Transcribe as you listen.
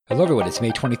Hello everyone, it's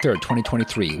May 23rd,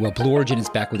 2023. Well, Blue Origin is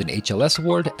back with an HLS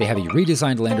award. They have a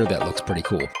redesigned lander that looks pretty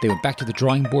cool. They went back to the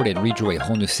drawing board and redrew a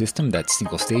whole new system that's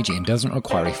single stage and doesn't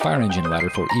require a fire engine ladder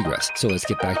for egress. So let's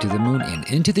get back to the moon and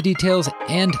into the details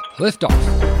and lift off.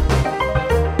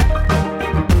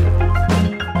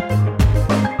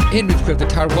 In Rich Cliff the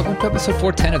Tower, welcome to episode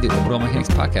 410 of the Orbital Mechanics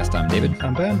Podcast. I'm David.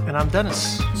 I'm Ben. And I'm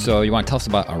Dennis. So you want to tell us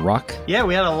about a rock? Yeah,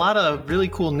 we had a lot of really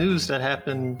cool news that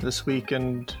happened this week,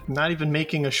 and not even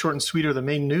making a short and sweeter the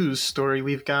main news story,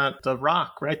 we've got the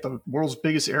Rock, right? The world's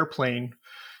biggest airplane.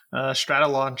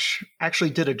 Stratolaunch actually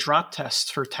did a drop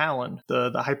test for Talon,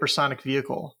 the hypersonic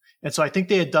vehicle. And so I think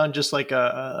they had done just like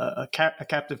a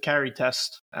captive carry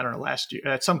test, I don't know, last year,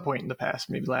 at some point in the past,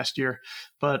 maybe last year.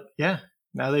 But yeah.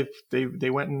 Now they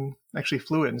went and actually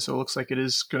flew it, and so it looks like it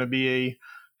is going to be a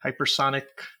hypersonic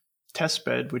test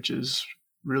bed, which is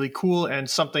really cool, and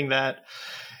something that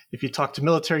if you talk to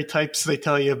military types, they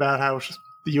tell you about how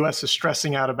the U.S. is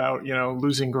stressing out about,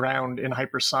 losing ground in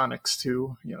hypersonics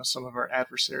to, some of our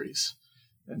adversaries.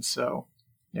 And so,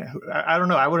 yeah, I don't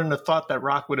know. I wouldn't have thought that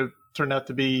Rock would have turned out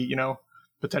to be,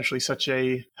 potentially such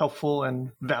a helpful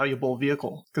and valuable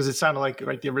vehicle, because it sounded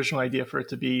like the original idea for it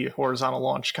to be horizontal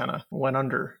launch kind of went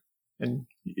under, and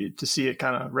to see it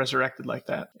kind of resurrected like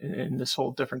that in this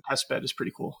whole different test bed is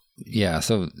pretty cool. Yeah,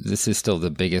 so this is still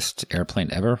the biggest airplane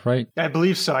ever, right? I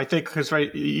believe so. I think because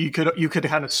you could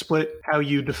kind of split how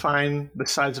you define the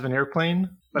size of an airplane,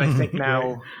 but I think now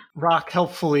right. Rock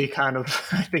helpfully kind of,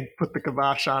 I think, put the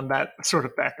kibosh on that sort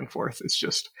of back and forth. It's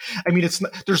just,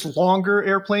 there's longer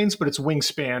airplanes, but its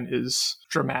wingspan is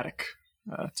dramatic,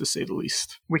 to say the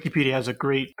least. Wikipedia has a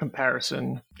great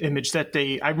comparison image that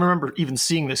I remember even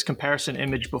seeing this comparison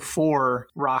image before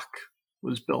Rock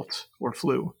was built or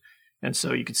flew. And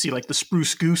so you could see like the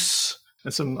Spruce Goose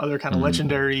and some other kind of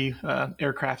legendary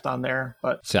aircraft on there.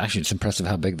 But so actually, it's impressive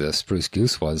how big the Spruce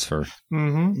Goose was for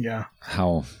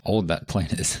how old that plane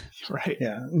is. Right.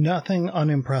 Yeah. Nothing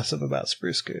unimpressive about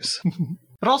Spruce Goose.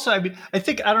 But also, I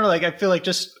think, I don't know, I feel like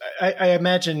I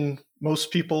imagine most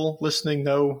people listening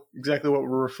know exactly what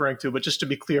we're referring to. But just to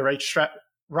be clear, right,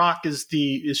 Rock is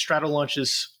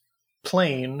Stratolaunch's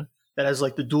plane that has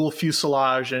like the dual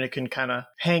fuselage, and it can kind of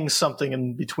hang something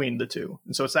in between the two.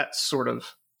 And so it's that sort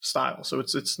of style. So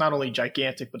it's not only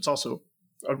gigantic, but it's also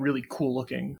a really cool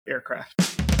looking aircraft.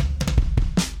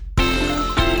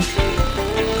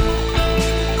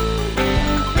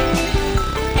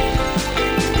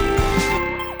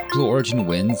 Blue Origin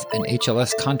wins an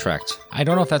HLS contract. I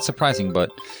don't know if that's surprising,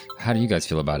 but how do you guys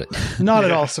feel about it? Not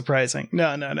at all surprising.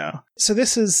 No. So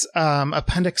this is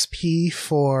Appendix P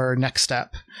for Next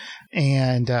Step.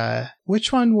 And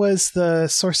which one was the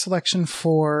source selection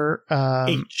for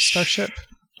Starship?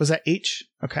 Was that H?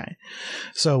 Okay.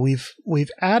 So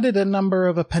we've added a number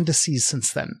of appendices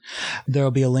since then. There will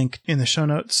be a link in the show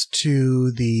notes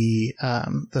to the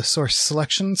source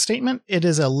selection statement. It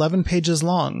is 11 pages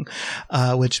long,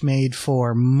 which made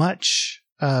for much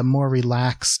more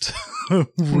relaxed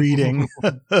reading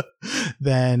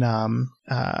than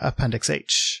Appendix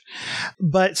H.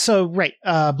 But so, right,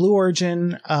 Blue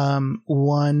Origin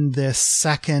won this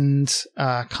second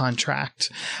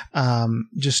contract.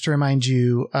 Just to remind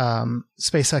you,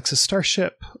 SpaceX's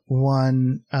Starship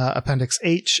won Appendix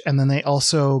H, and then they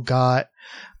also got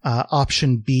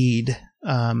Option BEAD,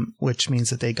 which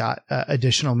means that they got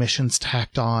additional missions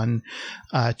tacked on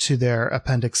to their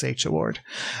Appendix H award.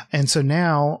 And so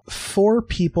now 4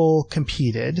 people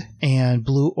competed, and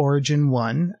Blue Origin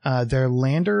won. Their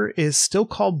lander is still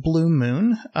called Blue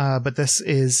Moon, but this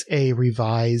is a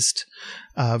revised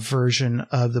version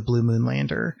of the Blue Moon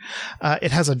lander.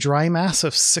 It has a dry mass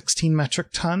of 16 metric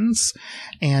tons,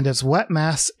 and its wet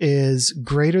mass is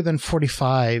greater than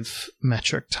 45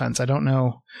 metric tons. I don't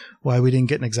know why we didn't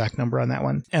get an exact number on that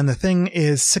one. And the thing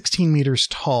is 16 meters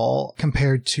tall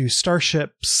compared to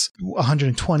Starship's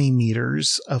 120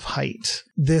 meters of height.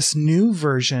 This new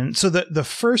version, so the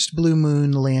first Blue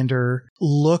Moon lander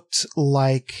looked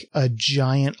like a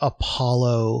giant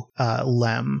Apollo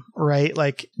LEM, right?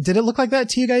 Like, did it look like that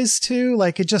to you guys too?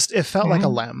 Like, it felt like a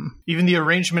LEM. Even the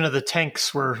arrangement of the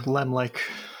tanks were LEM-like.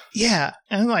 Yeah,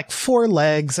 and like 4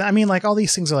 legs. I mean, like all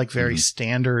these things are like very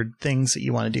standard things that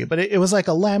you want to do, but it was like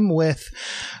a LEM with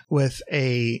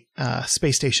a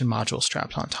space station module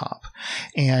strapped on top,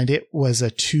 and it was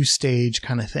a 2-stage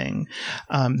kind of thing.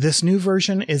 This new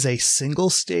version is a single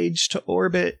stage to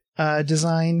orbit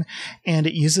design, and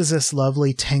it uses this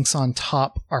lovely tanks on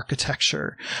top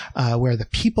architecture, where the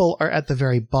people are at the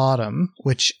very bottom,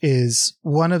 which is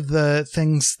one of the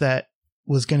things that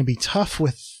was going to be tough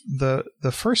with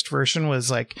the first version was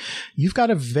like, you've got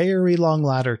a very long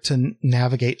ladder to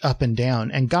navigate up and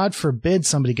down, and God forbid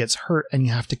somebody gets hurt and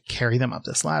you have to carry them up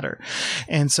this ladder.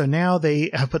 And so now they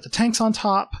have put the tanks on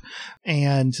top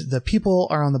and the people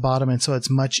are on the bottom. And so it's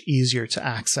much easier to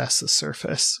access the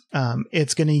surface.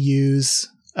 It's going to use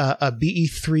a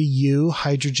BE3U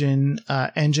hydrogen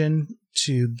engine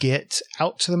to get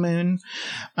out to the moon.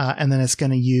 And then it's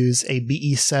going to use a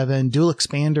BE7 dual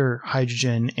expander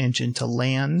hydrogen engine to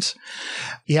land.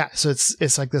 Yeah. So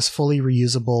it's like this fully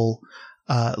reusable,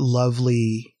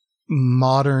 lovely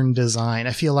modern design.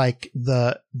 I feel like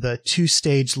the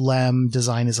 2-stage LEM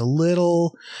design is a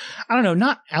little, I don't know,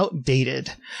 not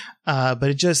outdated, but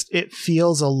it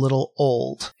feels a little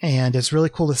old. And it's really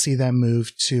cool to see them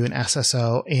move to an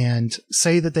SSO and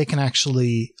say that they can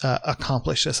actually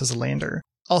accomplish this as a lander.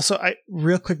 Also,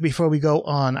 real quick before we go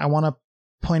on, I want to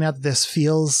point out that this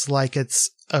feels like it's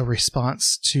a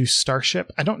response to Starship.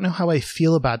 I don't know how I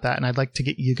feel about that, and I'd like to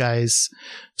get you guys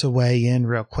to weigh in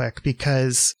real quick,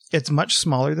 because it's much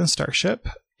smaller than Starship.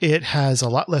 It has a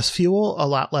lot less fuel, a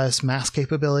lot less mass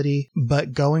capability,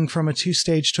 but going from a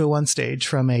 2-stage to a 1-stage,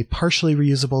 from a partially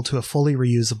reusable to a fully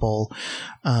reusable,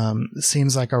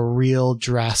 seems like a real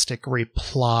drastic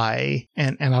reply.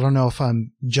 And I don't know if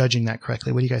I'm judging that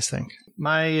correctly. What do you guys think?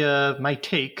 My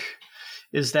take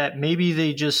is that maybe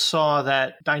they just saw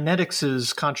that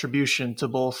Dynetics' contribution to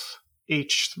both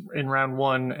H in round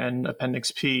 1 and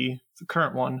Appendix P, the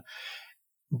current one,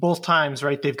 both times,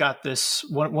 right, they've got this,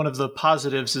 one of the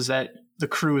positives is that the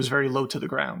crew is very low to the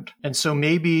ground. And so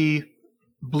maybe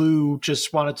Blue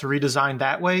just wanted to redesign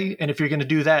that way. And if you're going to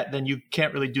do that, then you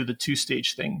can't really do the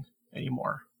 2-stage thing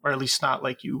anymore, or at least not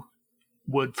like you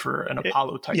would for an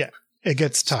Apollo type. Yeah, it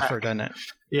gets tougher, doesn't it?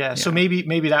 Yeah, so maybe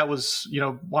that was,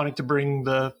 wanting to bring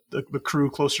the crew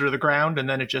closer to the ground, and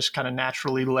then it just kind of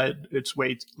naturally lent its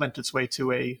way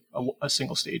to a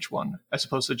single stage one, as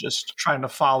opposed to just trying to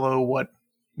follow what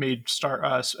made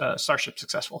Starship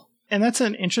successful. And that's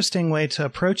an interesting way to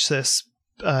approach this,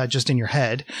 just in your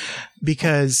head,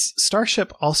 because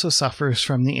Starship also suffers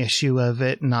from the issue of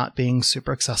it not being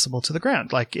super accessible to the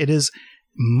ground. Like, it is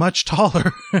much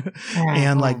taller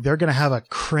and like they're going to have a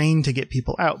crane to get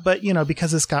people out, but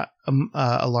because it's got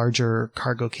a larger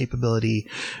cargo capability,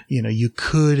 you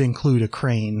could include a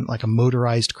crane, like a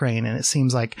motorized crane, and it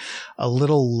seems like a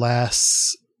little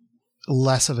less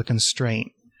of a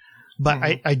constraint.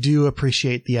 But I do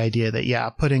appreciate the idea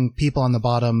that putting people on the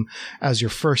bottom as your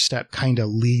first step kind of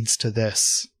leads to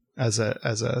this as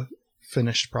a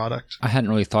finished product. I hadn't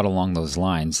really thought along those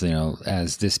lines,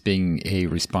 as this being a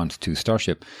response to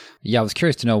Starship. Yeah, I was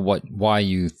curious to know why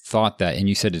you thought that, and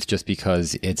you said it's just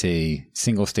because it's a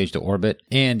single stage to orbit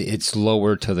and it's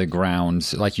lower to the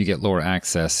ground, like you get lower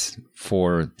access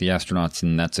for the astronauts,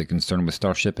 and that's a concern with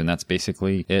Starship, and that's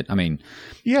basically it. I mean,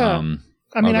 I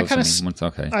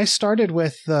started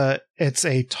with it's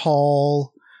a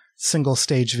tall single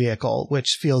stage vehicle,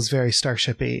 which feels very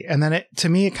Starship-y, and then to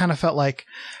me it kind of felt like,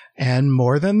 and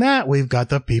more than that, we've got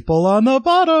the people on the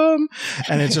bottom.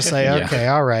 And it's just like, okay,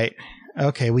 all right.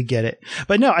 Okay, we get it.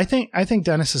 But no, I think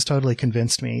Dennis has totally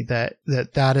convinced me that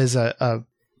is a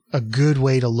good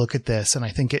way to look at this. And I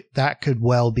think that could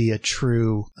well be a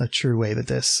true way that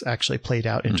this actually played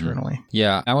out internally. Mm-hmm.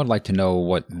 Yeah, I would like to know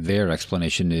what their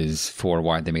explanation is for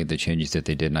why they made the changes that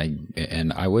they did.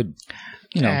 And I would,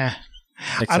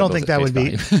 I don't think that would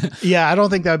be, I don't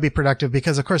think that would be productive,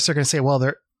 because of course they're going to say,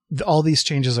 well, all these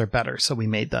changes are better, so we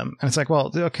made them. And it's like, well,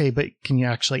 okay, but can you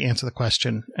actually answer the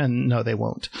question? And no, they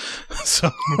won't. So,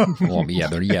 well,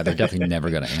 they're definitely never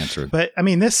going to answer it. But I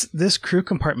mean, this crew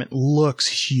compartment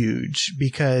looks huge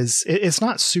because it's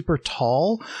not super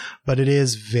tall, but it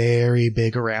is very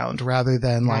big around, rather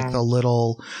than like the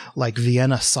little like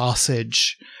Vienna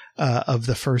sausage of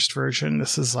the first version.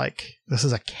 This is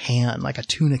a can, like a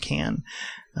tuna can.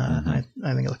 I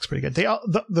think it looks pretty good.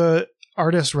 The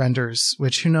artist renders,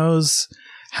 which who knows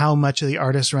how much of the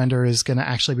artist render is going to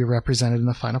actually be represented in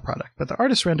the final product. But the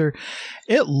artist render,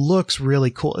 it looks really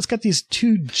cool. It's got these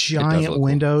 2 giant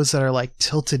windows that are like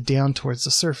tilted down towards the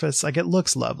surface. Like, it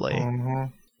looks lovely. Mm-hmm.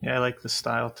 Yeah, I like the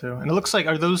style too. And it looks like,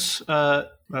 are those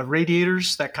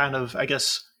radiators that kind of, I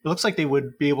guess, it looks like they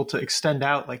would be able to extend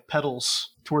out like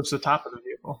pedals towards the top of the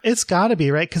vehicle. It's got to be,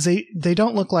 right? Because they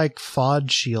don't look like FOD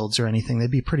shields or anything.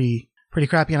 They'd be pretty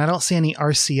crappy. And I don't see any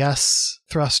RCS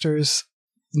thrusters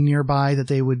nearby that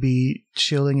they would be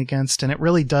shielding against. And it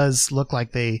really does look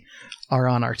like they are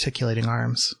on articulating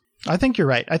arms. I think you're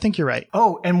right.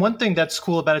 Oh, and one thing that's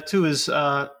cool about it too is,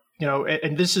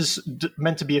 and this is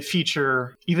meant to be a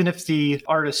feature, even if the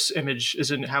artist's image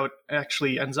isn't how it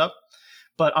actually ends up.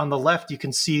 but on the left you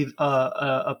can see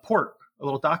a port, a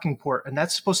little docking port, and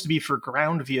that's supposed to be for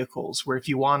ground vehicles, where if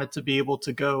you wanted to be able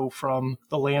to go from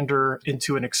the lander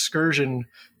into an excursion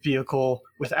vehicle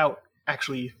without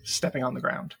actually stepping on the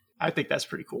ground. I think that's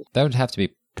pretty cool. That would have to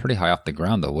be pretty high off the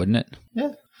ground, though, wouldn't it?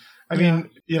 Yeah. I mean,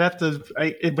 it would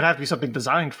have to be something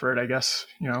designed for it, I guess,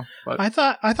 but I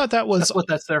thought that was that's what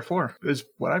that's there for, is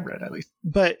what I read, at least.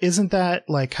 But isn't that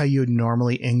like how you would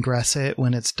normally ingress it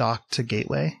when it's docked to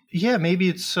Gateway? Yeah, maybe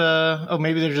it's,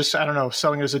 maybe they're just, I don't know,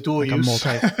 selling it as a dual like use.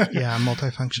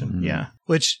 Multifunction. Mm-hmm. Yeah.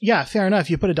 Which, yeah, fair enough.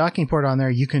 You put a docking port on there,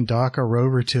 you can dock a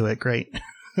rover to it. Great.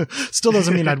 Still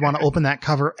doesn't mean I'd want to open that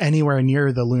cover anywhere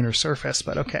near the lunar surface,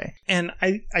 but okay. And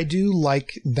I do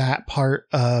like that part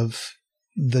of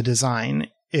the design,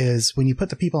 is when you put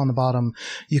the people on the bottom,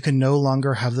 you can no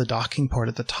longer have the docking port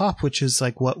at the top, which is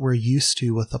like what we're used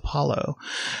to with Apollo.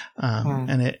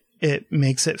 And it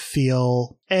makes it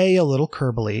feel A, a little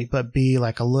Kerbal-y, but B,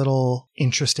 like a little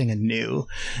interesting and new.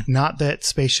 Not that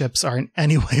spaceships are in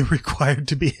any way required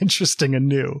to be interesting and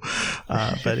new,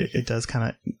 but it does kind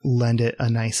of lend it a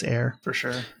nice air. For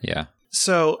sure. Yeah.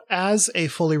 So as a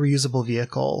fully reusable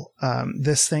vehicle,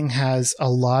 this thing has a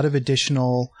lot of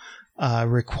additional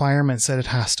requirements that it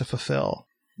has to fulfill.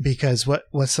 Because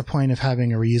what's the point of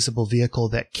having a reusable vehicle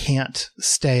that can't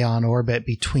stay on orbit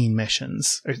between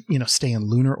missions, or stay in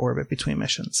lunar orbit between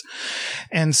missions?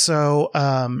 And so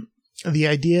the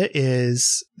idea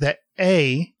is that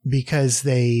because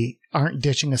they aren't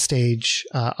ditching a stage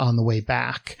on the way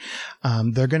back,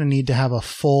 they're going to need to have a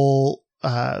full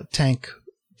tank.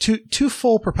 Two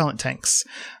full propellant tanks,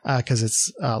 because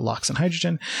it's LOX and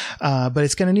hydrogen, but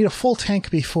it's going to need a full tank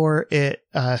before it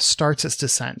starts its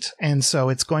descent. And so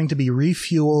it's going to be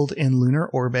refueled in lunar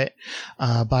orbit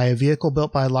by a vehicle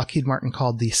built by Lockheed Martin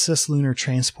called the Cislunar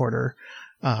Transporter.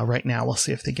 Right now, we'll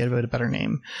see if they give it a better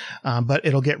name. But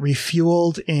it'll get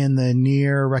refueled in the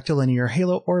near rectilinear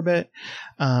halo orbit,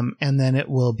 and then it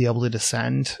will be able to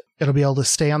descend. It'll be able to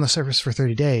stay on the surface for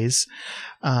 30 days.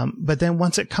 But then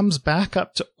once it comes back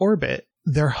up to orbit,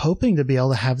 they're hoping to be able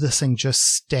to have this thing just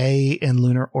stay in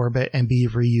lunar orbit and be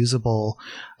reusable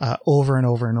over and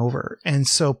over and over. And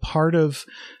so part of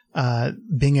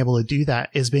being able to do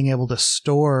that is being able to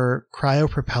store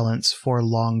cryopropellants for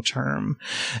long term.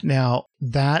 Now,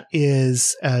 that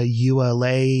is a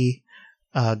ULA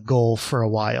goal for a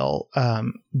while,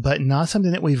 but not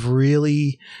something that we've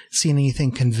really seen anything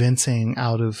convincing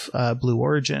out of Blue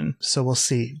Origin. So we'll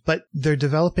see. But they're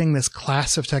developing this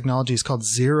class of technologies called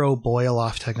zero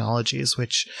boil-off technologies,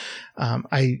 which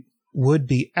I would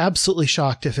be absolutely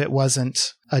shocked if it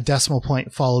wasn't a decimal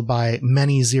point followed by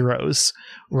many zeros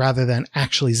rather than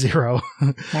actually zero.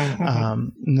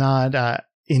 Not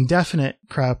indefinite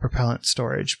cryopropellant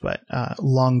storage, but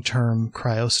long-term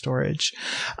cryo storage.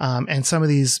 And some of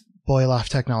these boil-off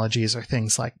technologies are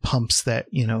things like pumps that,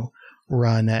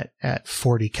 run at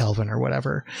 40 Kelvin or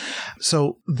whatever.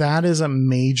 So that is a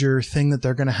major thing that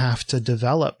they're going to have to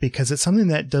develop, because it's something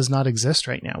that does not exist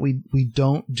right now. We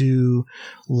don't do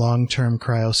long-term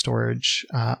cryo storage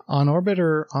on orbit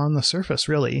or on the surface,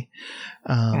 really.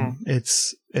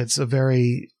 It's a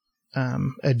very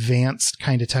advanced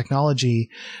kind of technology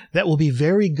that will be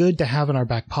very good to have in our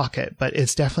back pocket, but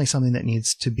it's definitely something that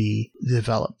needs to be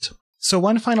developed. So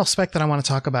one final spec that I want to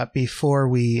talk about before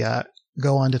we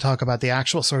go on to talk about the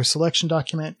actual source selection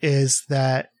document is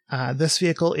that this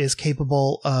vehicle is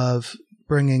capable of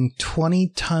bringing 20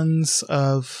 tons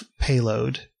of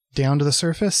payload down to the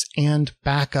surface and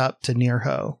back up to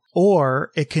NERHO.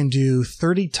 Or it can do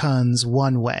 30 tons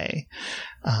one way,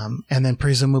 and then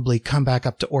presumably come back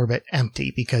up to orbit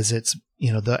empty, because it's,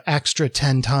 the extra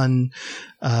 10-ton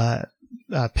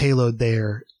payload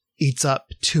there eats up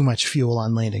too much fuel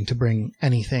on landing to bring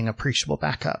anything appreciable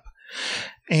back up.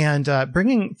 And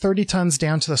bringing 30 tons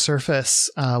down to the surface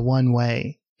one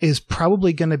way is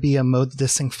probably going to be a mode that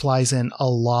this thing flies in a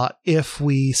lot if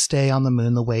we stay on the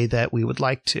moon the way that we would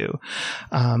like to,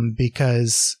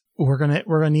 because we're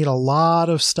gonna need a lot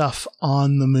of stuff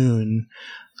on the moon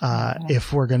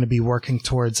if we're going to be working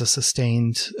towards a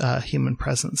sustained human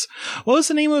presence. What was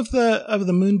the name of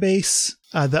the moon base?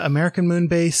 The American moon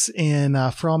base in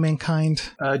For All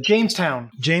Mankind?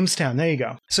 Jamestown. Jamestown. There you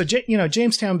go. So,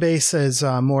 Jamestown base is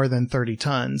more than 30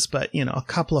 tons, but, a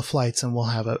couple of flights and we'll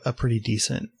have a pretty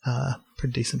decent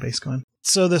base going.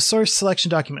 So the source selection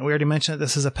document, we already mentioned that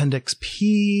this is Appendix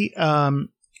P.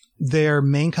 Their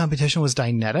main competition was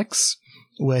Dynetics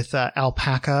with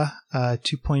Alpaca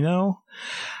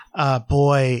 2.0.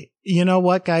 Boy, You know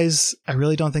what, guys? I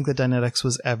really don't think that Dynetics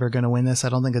was ever going to win this. I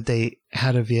don't think that they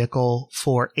had a vehicle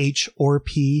for H or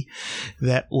P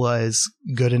that was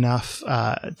good enough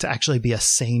to actually be a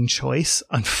sane choice,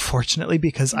 unfortunately,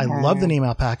 because I love the name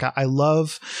Alpaca. I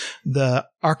love the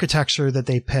architecture that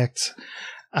they picked.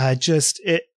 I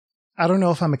don't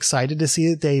know if I'm excited to see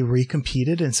that they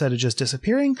recompeted instead of just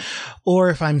disappearing, or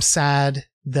if I'm sad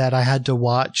that I had to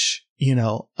watch,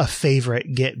 a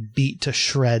favorite get beat to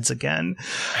shreds again.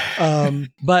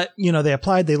 But, they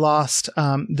applied, they lost.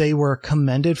 They were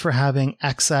commended for having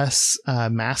excess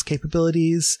mass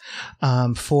capabilities,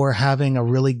 for having a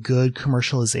really good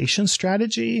commercialization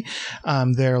strategy.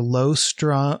 Their low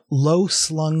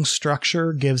slung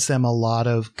structure gives them a lot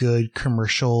of good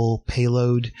commercial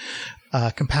payload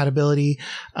compatibility.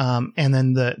 And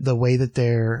then the way that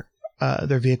their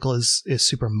vehicle is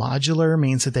super modular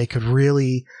means that they could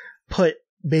really put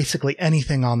basically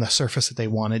anything on the surface that they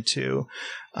wanted to.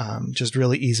 Just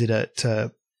really easy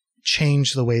to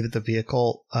change the way that the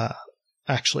vehicle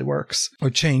actually works, or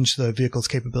change the vehicle's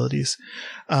capabilities.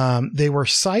 They were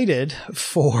cited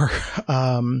for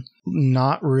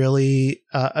not really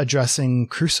addressing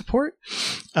crew support.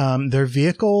 Their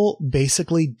vehicle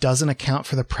basically doesn't account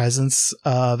for the presence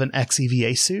of an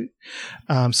XEVA suit.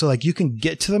 So like you can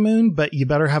get to the moon, but you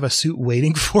better have a suit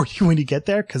waiting for you when you get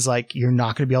there, because like you're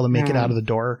not going to be able to make it out of the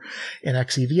door in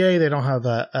XEVA. They don't have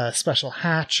a special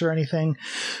hatch or anything.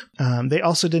 They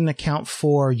also didn't account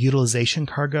for utilization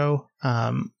cargo,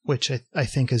 which I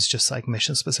think is just like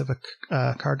mission specific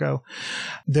cargo.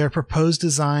 Their proposed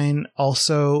design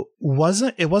also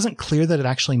wasn't clear that it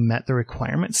actually met the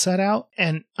requirements set out.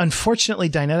 And unfortunately,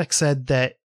 Dynetics said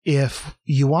that if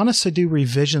you want us to do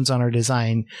revisions on our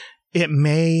design, it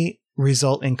may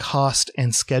result in cost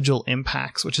and schedule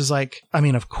impacts, which is like, I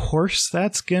mean, of course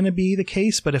that's going to be the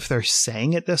case, but if they're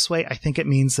saying it this way, I think it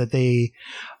means that they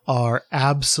are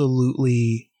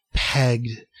absolutely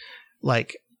pegged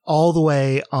like all the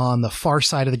way on the far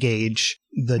side of the gauge.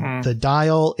 The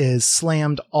dial is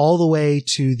slammed all the way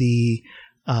to the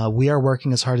we are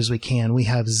working as hard as we can. We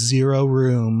have zero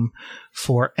room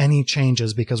for any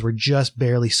changes because we're just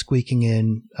barely squeaking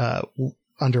in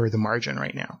under the margin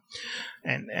right now.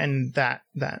 And that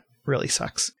really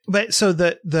sucks. But so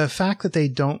the fact that they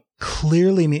don't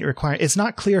clearly meet requirements, it's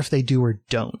not clear if they do or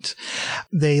don't.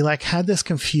 They like had this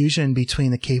confusion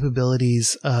between the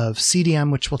capabilities of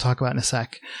CDM, which we'll talk about in a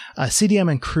sec, CDM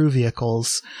and crew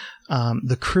vehicles.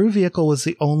 The crew vehicle was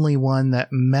the only one that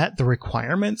met the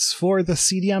requirements for the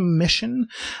CDM mission.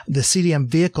 The CDM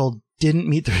vehicle didn't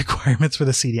meet the requirements for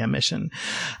the CDM mission.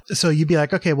 So you'd be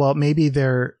like, okay, well, maybe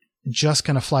they're just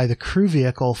going to fly the crew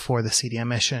vehicle for the CDM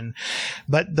mission.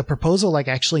 But the proposal like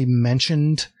actually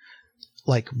mentioned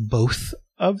like both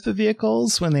of the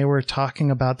vehicles when they were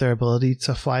talking about their ability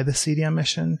to fly the CDM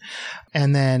mission.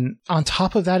 And then on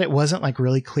top of that, it wasn't like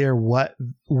really clear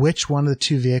which one of the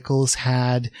two vehicles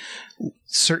had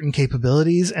certain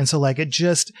capabilities. And so like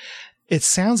it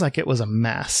sounds like it was a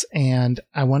mess. And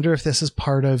I wonder if this is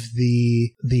part of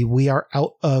the we are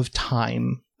out of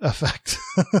time effect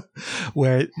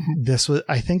where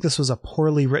I think this was a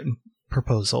poorly written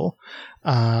proposal.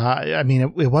 I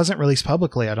mean, it wasn't released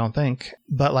publicly, I don't think,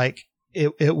 but like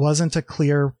it wasn't a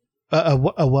clear, a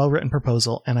well-written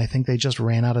proposal. And I think they just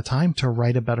ran out of time to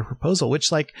write a better proposal,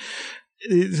 which like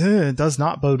it does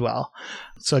not bode well.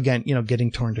 So again,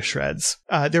 getting torn to shreds.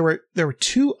 There were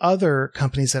two other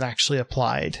companies that actually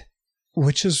applied,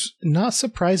 which is not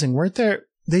surprising. Weren't there?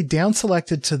 They down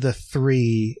selected to the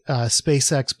three,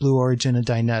 SpaceX, Blue Origin, and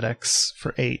Dynetics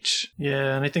for H.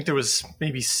 Yeah, and I think there was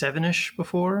maybe 7-ish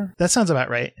before. That sounds about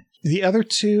right. The other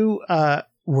two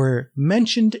were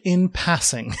mentioned in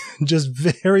passing, just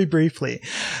very briefly.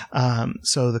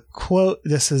 So the quote,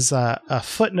 this is a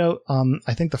footnote on,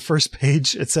 I think, the first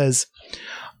page. It says,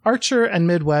 Archer and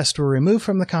Midwest were removed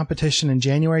from the competition in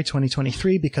January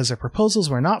 2023 because their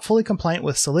proposals were not fully compliant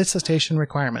with solicitation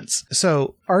requirements.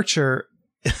 So Archer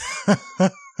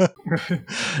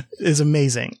is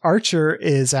amazing. Archer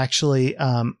is actually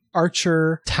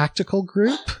Archer Tactical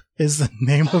Group is the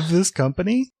name of this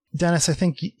company. Dennis, I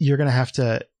think you're going to have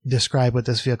to describe what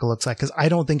this vehicle looks like, because I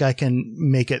don't think I can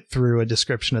make it through a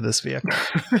description of this vehicle.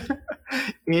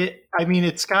 It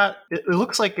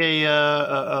looks like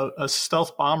a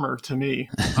stealth bomber to me.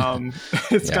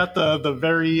 It's got the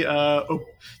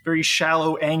very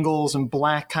shallow angles and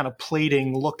black kind of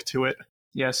plating look to it.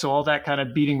 Yeah, so all that kind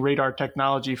of beating radar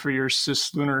technology for your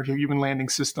cislunar human landing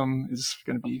system is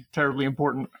going to be terribly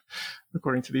important.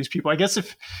 according to these people. I guess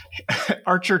if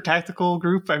Archer Tactical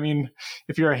Group, I mean,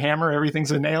 if you're a hammer,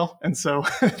 everything's a nail. And so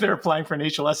they're applying for an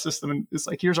HLS system. And it's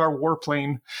like, here's our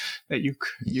warplane that you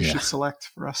should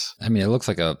select for us. I mean, it looks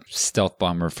like a stealth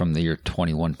bomber from the year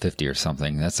 2150 or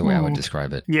something. That's the way I would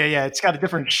describe it. Yeah. It's got a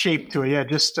different shape to it. Yeah.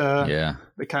 Just, the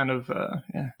kind of,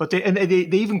 But they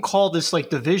even call this like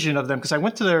division of them. Cause I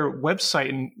went to their website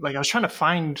and like, I was trying to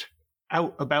find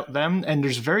out about them, and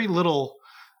there's very little,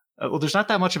 there's not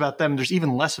that much about them. There's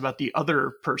even less about the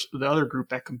other group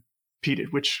that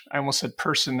competed, which I almost said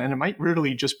person, and it might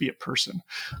really just be a person,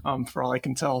 for all I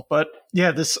can tell. But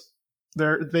yeah,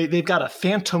 they've got a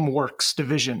Phantom Works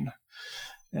division,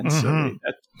 and so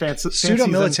pseudo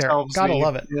military. Gotta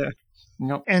love it. Yeah,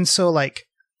 nope. And so like,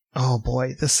 oh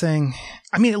boy, this thing.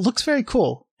 I mean, it looks very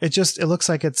cool. It looks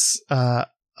like it's a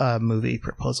movie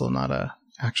proposal, not a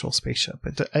actual spaceship.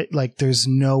 Like, there's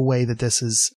no way that this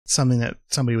is something that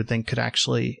somebody would think could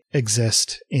actually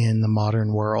exist in the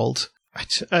modern world.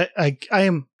 I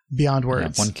am beyond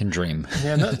words. Yeah, one can dream.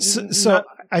 Yeah,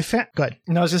 good.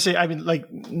 No, I was gonna say, I mean, like,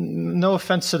 no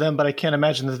offense to them, but I can't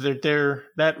imagine that they're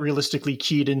that realistically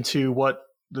keyed into what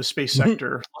the space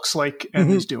sector looks like and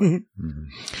is doing.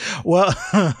 Well,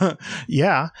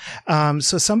 yeah.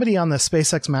 So somebody on the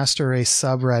SpaceX Master Race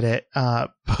subreddit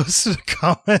posted a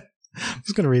comment. I'm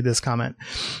just going to read this comment.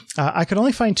 I could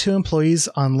only find 2 employees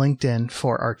on LinkedIn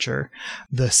for Archer,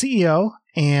 the CEO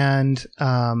and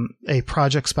a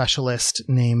project specialist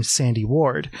named Sandy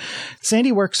Ward.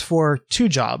 Sandy works for 2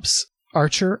 jobs,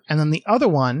 Archer, and then the other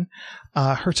one,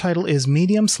 her title is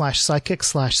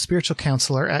medium/psychic/spiritual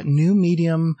counselor at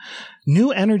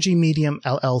New Energy Medium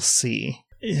LLC.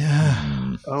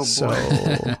 Yeah. Oh boy.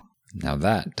 So, now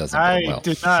that doesn't go well. I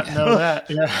did not know that.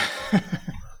 Yeah.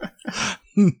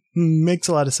 Makes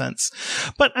a lot of sense.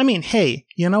 But I mean, hey,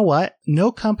 you know what?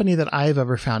 No company that I've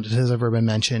ever founded has ever been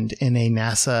mentioned in a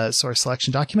NASA source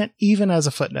selection document, even as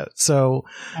a footnote. So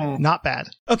not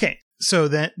bad. Okay. So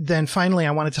then finally,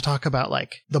 I wanted to talk about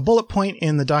like the bullet point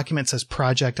in the document says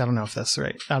project. I don't know if that's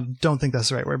right. I don't think that's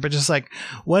the right word, but just like,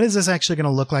 what is this actually going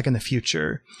to look like in the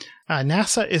future?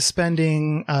 NASA is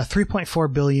spending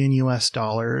 $3.4 billion US,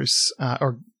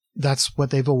 or that's what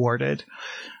they've awarded.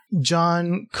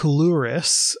 John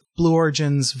Coulouris, Blue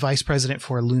Origin's vice president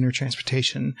for lunar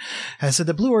transportation, has said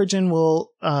that Blue Origin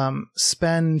will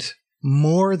spend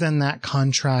more than that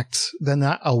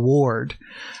award,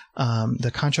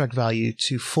 the contract value,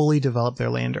 to fully develop their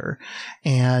lander.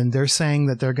 And they're saying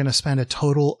that they're going to spend a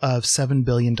total of $7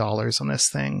 billion on this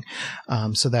thing.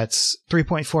 So that's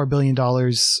 $3.4 billion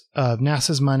of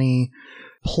NASA's money,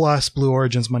 plus Blue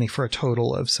Origin's money, for a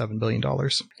total of $7 billion.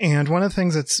 And one of the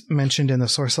things that's mentioned in the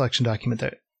source selection document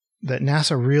that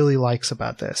NASA really likes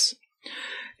about this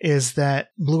is that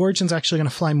Blue Origin's actually going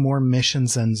to fly more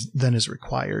missions than is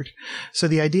required. So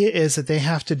the idea is that they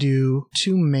have to do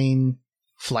 2 main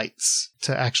flights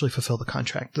to actually fulfill the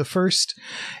contract. The first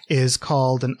is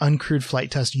called an uncrewed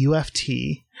flight test,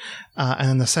 UFT, and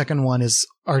then the second one is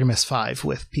Artemis 5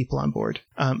 with people on board.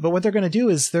 But what they're going to do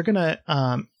is they're going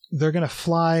to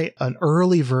fly an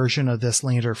early version of this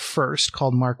lander first,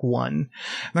 called Mark 1.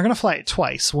 They're going to fly it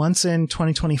twice, once in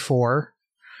 2024.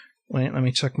 Wait, let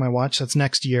me check my watch. That's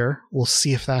next year. We'll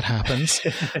see if that happens.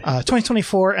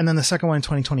 2024, and then the second one in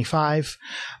 2025.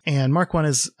 And Mark 1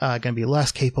 is going to be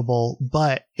less capable,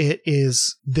 but it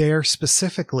is there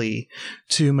specifically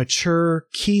to mature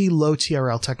key low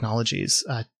TRL technologies.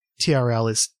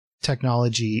 TRL is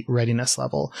technology readiness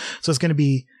level. So it's going to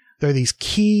be, there are these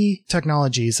key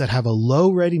technologies that have a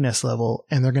low readiness level,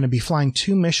 and they're going to be flying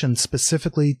 2 missions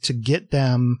specifically to get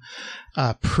them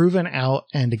proven out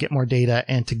and to get more data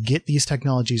and to get these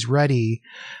technologies ready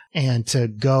and to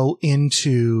go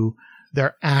into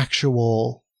their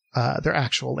actual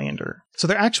lander. So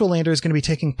their actual lander is going to be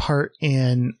taking part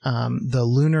in the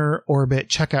Lunar Orbit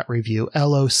Checkout Review,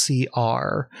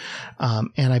 LOCR.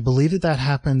 And I believe that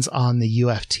happens on the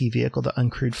UFT vehicle, the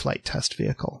Uncrewed Flight Test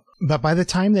Vehicle. But by the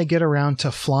time they get around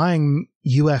to flying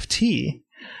UFT,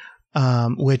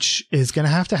 which is going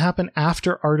to have to happen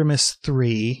after Artemis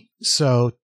 3, so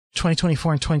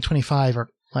 2024 and 2025 are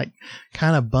like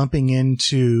kind of bumping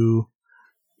into,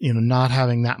 not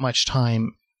having that much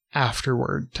time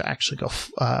afterward to actually go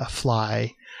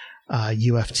fly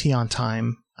UFT on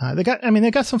time. They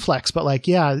got some flex, but like,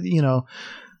 yeah,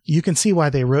 you can see why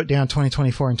they wrote down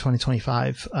 2024 and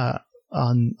 2025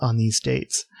 on these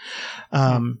dates.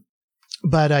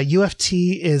 But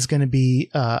UFT is going to be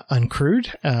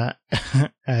uncrewed,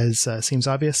 as seems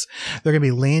obvious. They're going to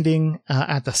be landing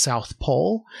at the South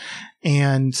Pole.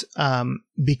 And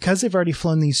because they've already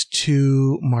flown these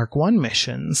 2 Mark I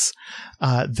missions,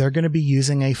 they're going to be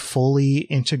using a fully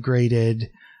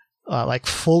integrated,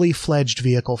 fully fledged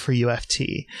vehicle for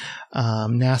UFT.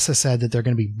 NASA said that they're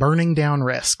going to be burning down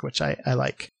risk, which I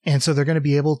like. And so they're going to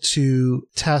be able to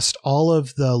test all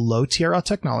of the low TRL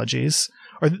technologies,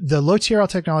 or the low TRL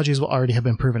technologies will already have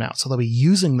been proven out. So they'll be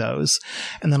using those.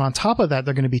 And then on top of that,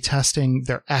 they're going to be testing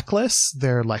their ECLSS,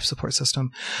 their life support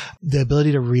system, the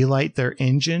ability to relight their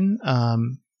engine,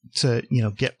 to,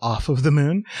 get off of the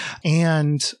moon,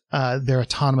 and their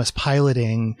autonomous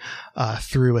piloting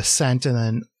through ascent and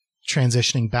then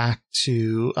transitioning back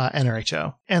to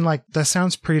NRHO. And that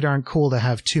sounds pretty darn cool to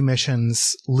have 2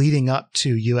 missions leading up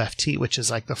to UFT, which is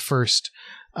the first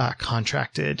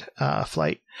contracted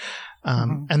flight.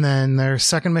 And then their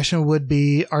second mission would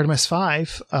be Artemis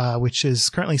 5, which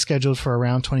is currently scheduled for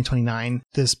around 2029.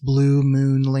 This Blue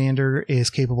Moon lander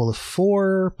is capable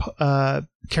of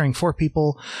carrying 4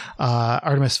 people.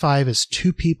 Artemis 5 is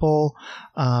 2 people.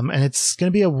 And it's going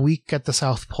to be a week at the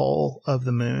South Pole of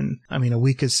the moon. I mean, a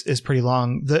week is pretty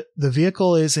long. The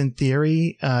vehicle is in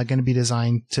theory, going to be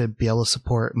designed to be able to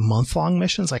support month-long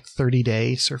missions,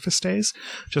 30-day surface days,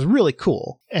 which is really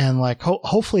cool. And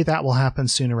hopefully that will happen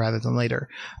sooner rather than later.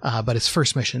 But its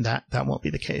first mission, that won't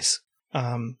be the case.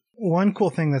 One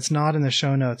cool thing that's not in the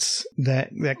show notes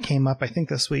that came up, I think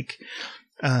this week,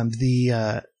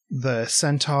 the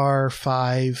Centaur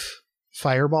 5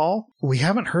 Fireball. We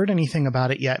haven't heard anything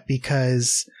about it yet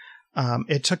because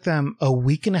it took them a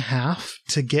week and a half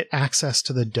to get access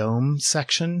to the dome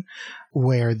section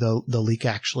where the leak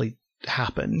actually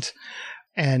happened.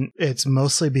 And it's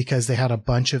mostly because they had a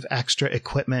bunch of extra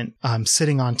equipment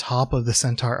sitting on top of the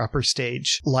Centaur upper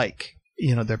stage,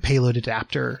 their payload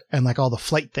adapter and all the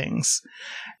flight things.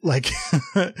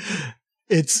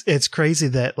 It's crazy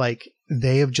that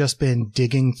they have just been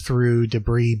digging through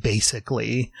debris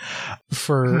basically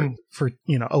for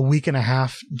a week and a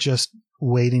half, just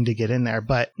waiting to get in there.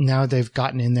 But now they've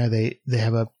gotten in there, they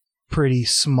have a pretty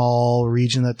small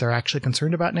region that they're actually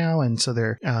concerned about now. And so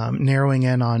they're narrowing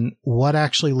in on what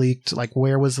actually leaked,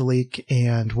 where was the leak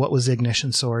and what was the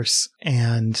ignition source,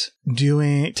 and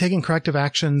taking corrective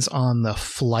actions on the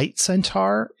flight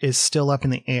Centaur is still up in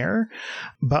the air.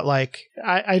 But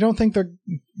I don't think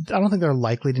they're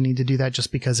likely to need to do that,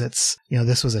 just because it's,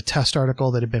 this was a test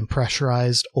article that had been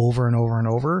pressurized over and over and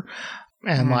over.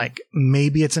 And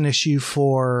maybe it's an issue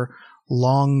for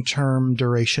long-term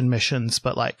duration missions,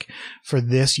 but for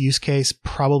this use case,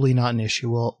 probably not an issue.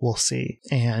 We'll see.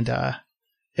 And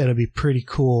it'll be pretty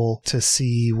cool to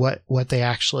see what they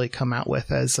actually come out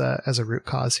with as a root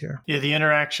cause here. Yeah, the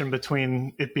interaction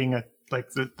between it being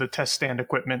the test stand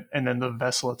equipment and then the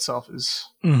vessel itself is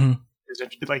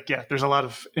there's a lot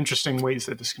of interesting ways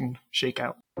that this can shake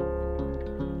out.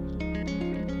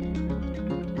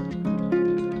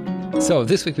 So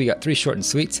this week we got 3 short and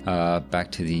sweet,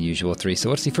 back to the usual 3. So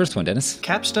what's the first one, Dennis?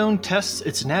 Capstone tests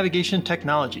its navigation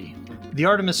technology. The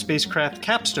Artemis spacecraft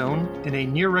Capstone, in a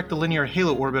near rectilinear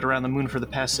halo orbit around the moon for the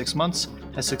past 6 months,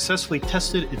 has successfully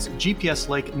tested its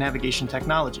GPS-like navigation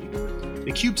technology.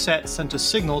 The CubeSat sent a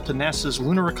signal to NASA's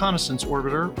Lunar Reconnaissance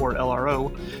Orbiter, or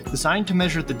LRO, designed to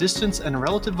measure the distance and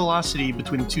relative velocity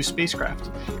between the 2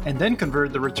 spacecraft, and then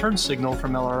converted the return signal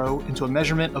from LRO into a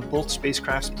measurement of both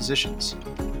spacecraft's positions.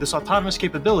 This autonomous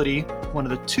capability, one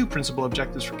of the 2 principal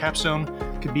objectives for Capstone,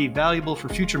 could be valuable for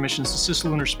future missions to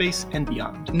cislunar space and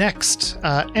beyond. Next,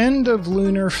 end of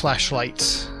lunar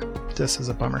flashlight. This is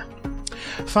a bummer.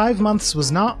 5 months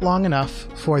was not long enough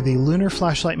for the Lunar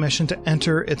Flashlight mission to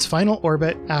enter its final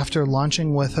orbit after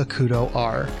launching with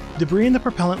Hakuto-R. Debris in the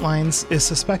propellant lines is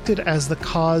suspected as the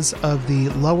cause of the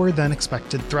lower than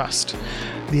expected thrust.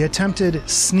 The attempted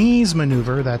sneeze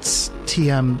maneuver, that's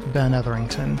TM Ben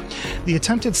Etherington, the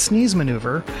attempted sneeze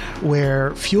maneuver,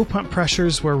 where fuel pump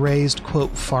pressures were raised,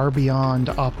 quote, far beyond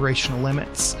operational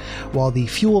limits, while the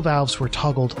fuel valves were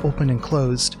toggled open and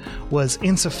closed, was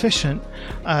insufficient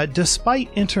despite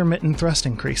intermittent thrust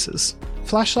increases.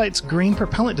 Flashlight's green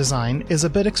propellant design is a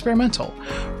bit experimental,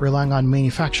 relying on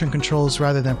manufacturing controls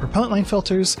rather than propellant line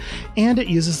filters, and it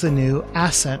uses the new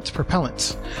Ascent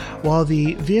propellant. While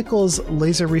the vehicle's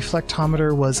laser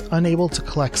reflectometer was unable to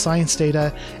collect science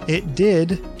data, it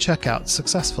did check out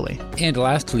successfully. And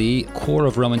lastly, core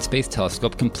of Roman Space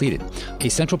Telescope completed. A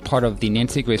central part of the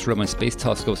Nancy Grace Roman Space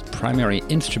Telescope's primary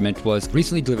instrument was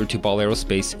recently delivered to Ball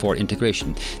Aerospace for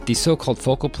integration. The so-called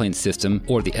focal plane system,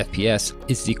 or the FPS,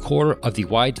 is the core of the the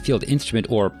Wide Field Instrument,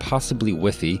 or possibly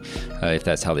WFI, if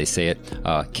that's how they say it,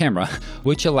 camera,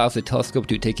 which allows the telescope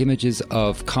to take images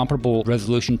of comparable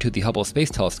resolution to the Hubble Space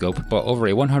Telescope, but over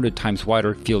a 100 times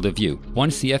wider field of view.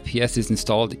 Once the FPS is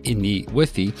installed in the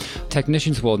WFI,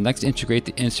 technicians will next integrate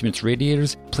the instrument's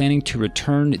radiators, planning to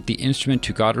return the instrument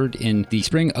to Goddard in the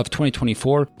spring of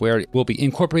 2024, where it will be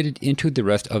incorporated into the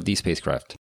rest of the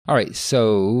spacecraft. All right,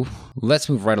 so let's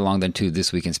move right along then to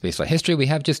This Week in Spaceflight History. We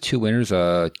have just two winners,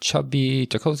 Chubby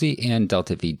Jacozzi and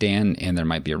Delta V Dan, and there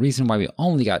might be a reason why we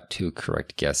only got two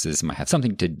correct guesses. It might have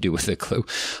something to do with the clue,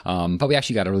 but we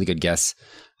actually got a really good guess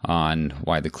on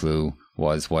why the clue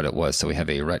was what it was. So we have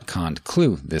a retconned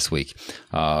clue this week,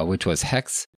 which was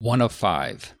Hex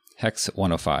 105. Hex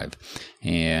 105.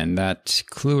 And that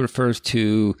clue refers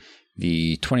to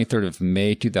the 23rd of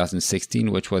May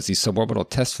 2016, which was the suborbital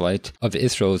test flight of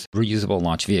ISRO's reusable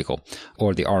launch vehicle,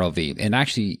 or the RLV. And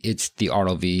actually, it's the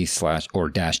RLV/TD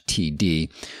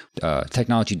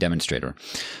technology demonstrator.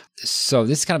 So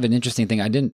this is kind of an interesting thing. I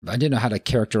didn't know how to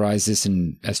characterize this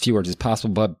in as few words as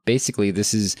possible, but basically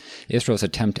this is ISRO's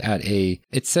attempt at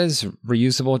it says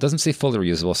reusable. It doesn't say fully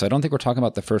reusable. So I don't think we're talking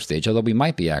about the first stage, although we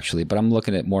might be actually, but I'm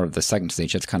looking at more of the second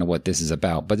stage. That's kind of what this is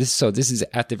about. But this is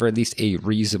at the very least a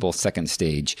reusable second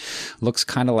stage. Looks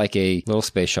kind of like a little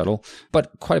space shuttle, but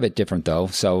quite a bit different though.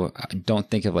 So I don't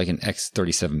think of like an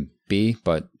X-37B,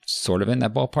 but sort of in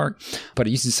that ballpark, but it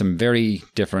uses some very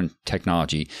different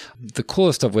technology, the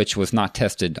coolest of which was not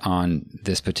tested on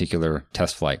this particular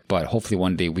test flight, but hopefully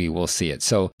one day we will see it.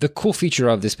 So the cool feature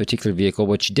of this particular vehicle,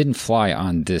 which didn't fly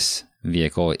on this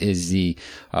vehicle, is the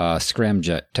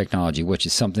scramjet technology, which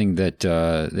is something that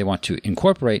they want to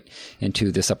incorporate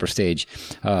into this upper stage.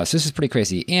 So this is pretty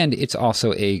crazy. And it's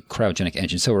also a cryogenic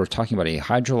engine. So we're talking about a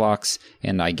Hydrolox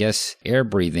and I guess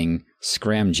air-breathing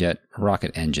scramjet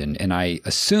rocket engine. And I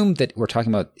assume that we're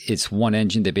talking about it's one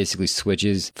engine that basically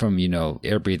switches from,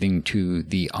 air breathing to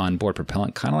the onboard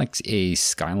propellant, kind of like a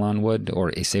Skylon would or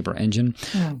a Sabre engine.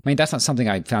 I mean, that's not something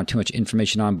I found too much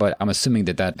information on, but I'm assuming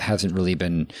that hasn't really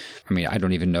been, I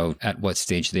don't even know at what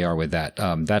stage they are with that.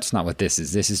 That's not what this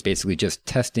is. This is basically just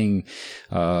testing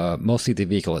mostly the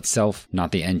vehicle itself,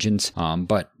 not the engines.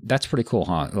 But that's pretty cool,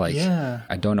 huh?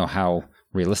 I don't know how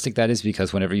realistic that is,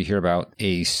 because whenever you hear about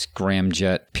a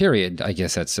scramjet, period, I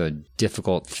guess that's a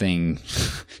difficult thing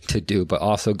to do, but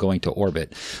also going to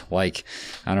orbit. I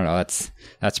don't know,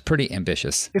 that's pretty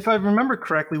ambitious. If I remember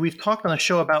correctly, we've talked on the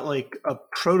show about like a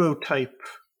prototype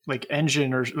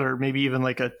engine or maybe even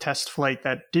like a test flight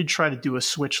that did try to do a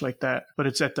switch like that, but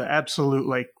it's at the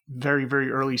absolute very, very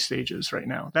early stages right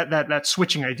now. That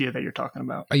switching idea that you're talking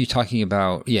about. Are you talking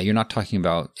about, you're not talking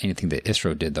about anything that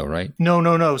ISRO did though, right?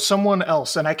 No. Someone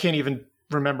else. And I can't even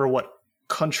remember what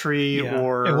country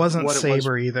or it wasn't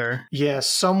Sabre either. Yeah,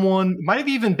 someone might have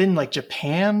even been like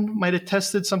Japan might have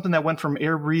tested something that went from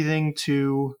air breathing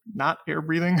to not air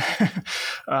breathing,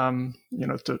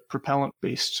 to propellant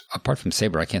based. Apart from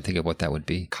Sabre, I can't think of what that would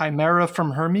be. Chimera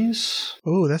from Hermes.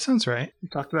 Oh, that sounds right. We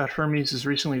talked about Hermes as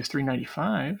recently as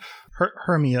 395.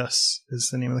 Hermeus is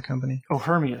the name of the company. Oh,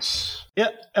 Hermeus. Yeah,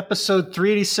 episode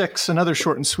 386, another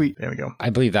short and sweet. There we go.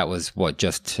 I believe that was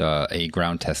just a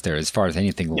ground test there. As far as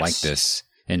anything like this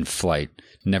in flight,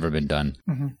 never been done.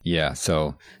 Mm-hmm. Yeah,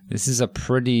 so this is a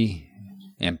pretty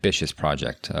ambitious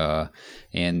project.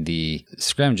 And the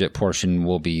scramjet portion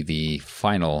will be the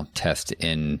final test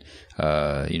in,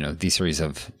 the series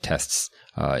of tests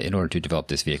in order to develop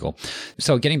this vehicle.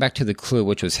 So getting back to the clue,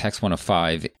 which was Hex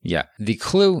 105. Yeah, the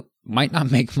clue might not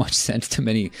make much sense to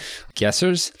many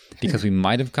guessers because we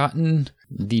might have gotten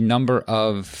the number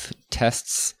of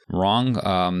tests wrong.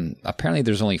 Apparently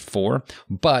there's only 4,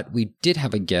 but we did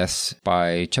have a guess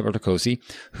by Chubba Jacozzi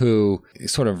who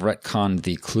sort of retconned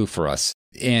the clue for us.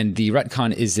 And the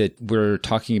retcon is that we're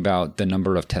talking about the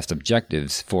number of test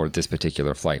objectives for this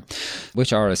particular flight,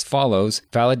 which are as follows: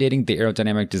 validating the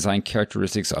aerodynamic design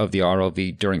characteristics of the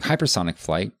ROV during hypersonic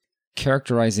flight,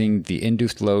 characterizing the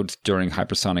induced loads during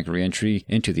hypersonic reentry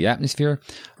into the atmosphere,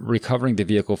 recovering the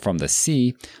vehicle from the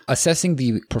sea, assessing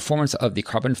the performance of the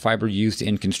carbon fiber used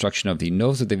in construction of the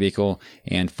nose of the vehicle,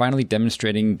 and finally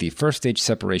demonstrating the first stage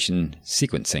separation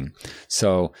sequencing.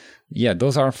 So yeah,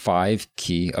 those are 5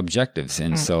 key objectives.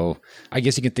 And so I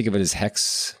guess you can think of it as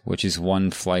Hex, which is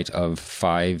one flight of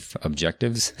 5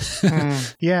 objectives.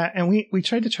 Yeah, and we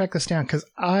tried to track this down because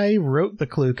I wrote the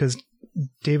clue because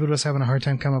David was having a hard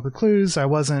time coming up with clues. I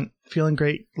wasn't feeling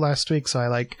great last week,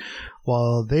 so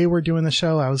while they were doing the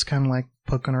show, I was kind of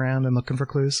poking around and looking for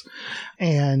clues.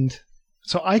 And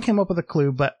so I came up with a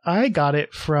clue, but I got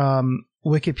it from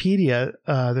Wikipedia.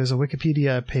 There's a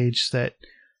Wikipedia page that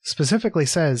specifically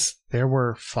says there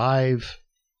were 5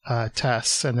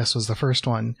 tests, and this was the first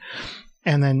one.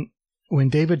 And then when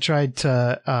David tried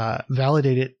to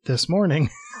validate it this morning,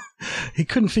 he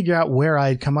couldn't figure out where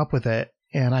I'd come up with it.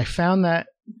 And I found that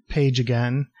page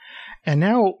again. And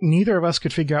now neither of us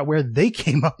could figure out where they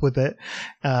came up with it.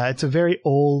 It's a very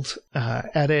old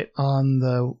edit on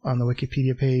the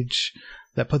Wikipedia page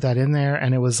that put that in there.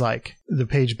 And it was like the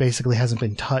page basically hasn't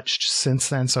been touched since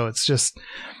then. So it's just,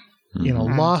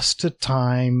 lost to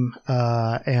time.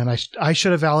 And I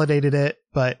should have validated it,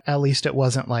 but at least it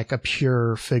wasn't like a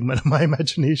pure figment of my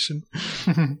imagination.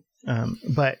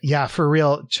 But yeah, for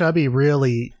real, Chubby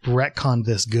really retconned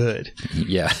this good.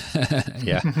 Yeah.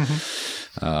 Yeah.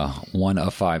 1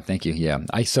 of 5. Thank you. Yeah.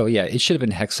 It should have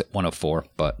been Hex 104,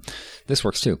 but this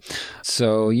works too.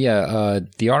 So yeah,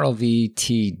 the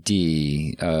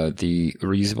RLVTD, the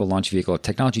reusable launch vehicle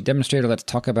technology demonstrator. Let's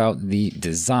talk about the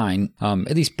design,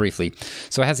 at least briefly.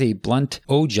 So it has a blunt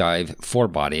ogive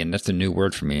forebody, and that's a new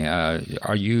word for me.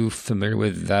 Are you familiar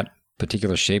with that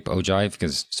particular shape, ogive?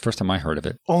 Because it's the first time I heard of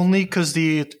it. Only because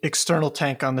the external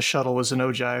tank on the shuttle was an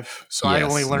ogive. So yes, I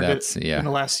only learned it in the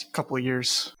last couple of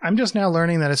years. I'm just now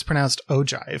learning that it's pronounced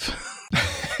ogive.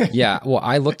 Yeah, well,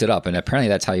 I looked it up, and apparently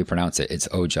that's how you pronounce it. It's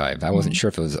ogive. I wasn't sure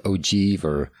if it was ogive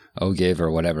or ogive or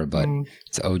whatever, but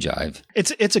it's ogive.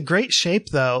 It's a great shape,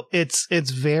 though. It's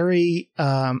very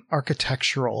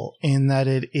architectural in that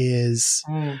it is.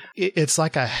 It's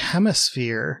like a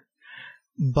hemisphere.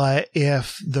 But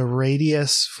if the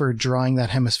radius for drawing that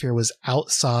hemisphere was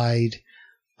outside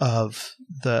of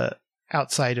the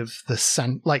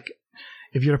center, like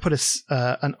if you were to put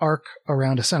an arc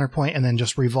around a center point and then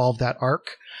just revolve that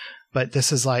arc, but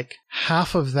this is like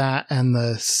half of that and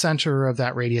the center of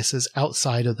that radius is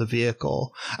outside of the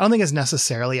vehicle. I don't think it's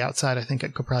necessarily outside. I think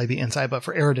it could probably be inside, but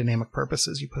for aerodynamic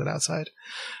purposes, you put it outside,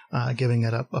 giving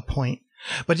it a point.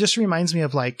 But it just reminds me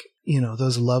of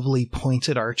those lovely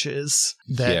pointed arches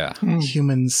that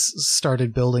humans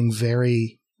started building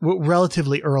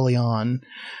relatively early on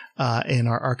in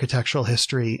our architectural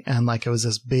history. And it was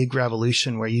this big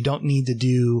revolution where you don't need to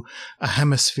do a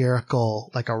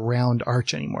hemispherical, a round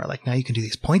arch anymore. Now you can do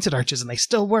these pointed arches and they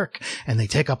still work and they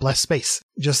take up less space.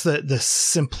 Just the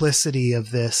simplicity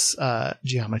of this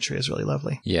geometry is really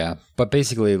lovely. Yeah. But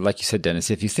basically, like you said, Dennis,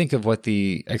 if you think of what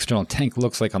the external tank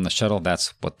looks like on the shuttle,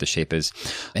 that's what the shape is.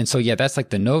 And so, yeah, that's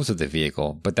like the nose of the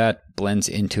vehicle, but that blends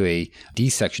into a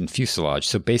D-section fuselage.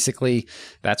 So basically,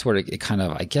 that's where it kind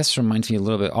of, I guess, reminds me a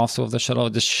little bit also of the shuttle.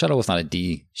 The shuttle was not a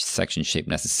D-section shape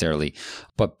necessarily,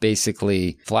 but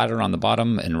basically flatter on the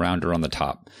bottom and rounder on the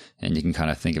top. And you can kind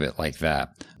of think of it like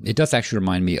that. It does actually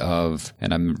remind me of,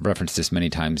 and I've referenced this many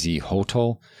times, the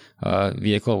HOTOL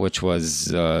vehicle, which was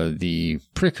the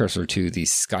precursor to the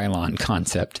Skylon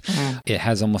concept. It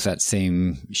has almost that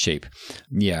same shape.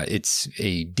 Yeah, it's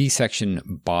a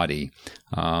D-section body.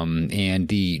 And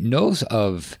the nose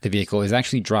of the vehicle is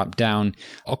actually dropped down,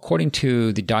 according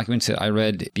to the documents that I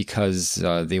read, because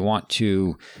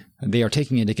they are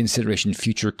taking into consideration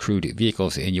future crewed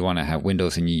vehicles, and you want to have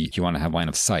windows and you want to have line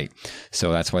of sight.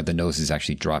 So that's why the nose is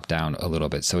actually dropped down a little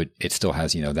bit. So it still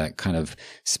has, that kind of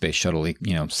space shuttle,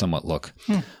 somewhat look.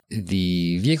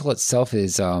 The vehicle itself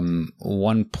is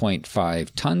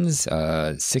 1.5 tons,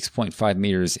 6.5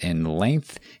 meters in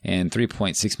length, and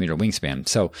 3.6 meter wingspan.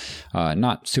 So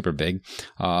not super big.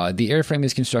 The airframe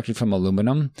is constructed from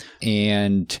aluminum.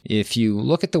 And if you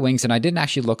look at the wings, and I didn't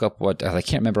actually look up I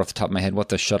can't remember off the top of my head what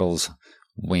the shuttle's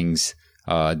wings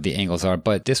the angles are,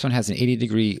 but this one has an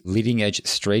 80-degree leading edge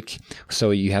strake.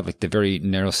 So you have the very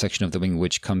narrow section of the wing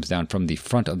which comes down from the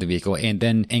front of the vehicle and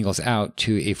then angles out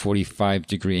to a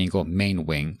 45-degree angle main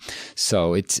wing.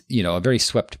 So it's a very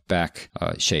swept back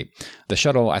shape. The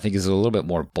shuttle, I think, is a little bit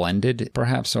more blended,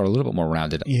 perhaps, or a little bit more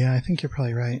rounded. Yeah, I think you're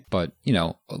probably right. But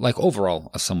overall,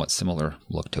 a somewhat similar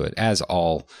look to it, as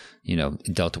all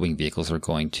Delta Wing vehicles are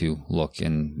going to look,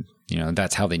 and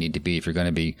that's how they need to be if you're going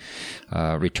to be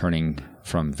returning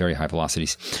from very high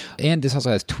velocities. And this also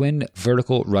has twin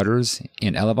vertical rudders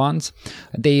and elevons.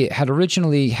 They had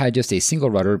originally had just a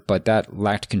single rudder, but that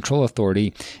lacked control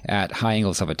authority at high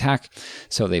angles of attack.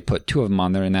 So they put two of them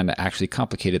on there, and that actually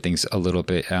complicated things a little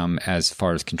bit as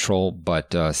far as control,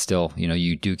 but still,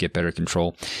 you do get better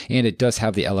control. And it does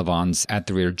have the elevons at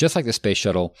the rear, just like the space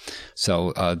shuttle.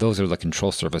 So those are the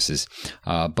control surfaces,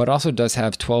 but also does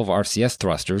have 12 RCS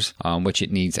thrusters, which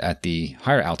it needs at the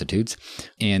higher altitudes.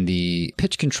 And the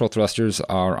pitch control thrusters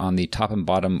are on the top and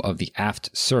bottom of the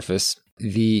aft surface.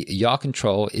 The yaw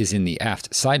control is in the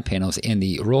aft side panels, and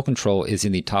the roll control is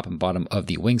in the top and bottom of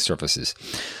the wing surfaces.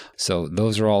 So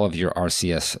those are all of your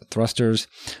RCS thrusters.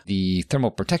 The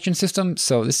thermal protection system.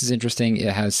 So this is interesting.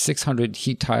 It has 600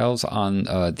 heat tiles on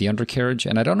the undercarriage.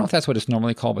 And I don't know if that's what it's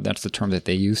normally called, but that's the term that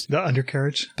they use. The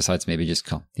undercarriage? Besides maybe just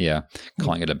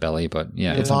calling it a belly, but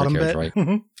yeah, it's undercarriage,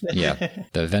 right? Yeah,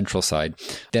 the ventral side.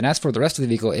 Then as for the rest of the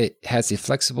vehicle, it has a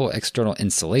flexible external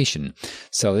insulation.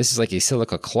 So this is like a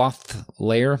silica cloth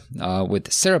layer with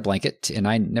CeraBlanket, and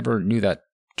I never knew that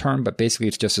term, but basically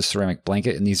it's just a ceramic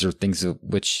blanket, and these are things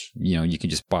which you can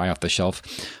just buy off the shelf.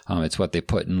 It's what they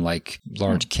put in like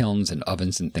large kilns and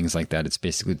ovens and things like that. It's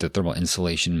basically the thermal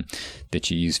insulation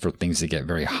that you use for things that get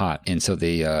very hot, and so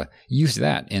they use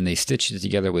that and they stitched it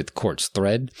together with quartz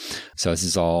thread. So this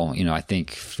is all I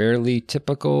think fairly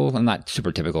typical, well, not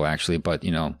super typical actually, but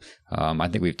I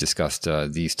think we've discussed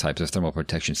these types of thermal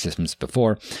protection systems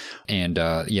before. And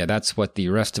that's what the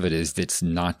rest of it is. It's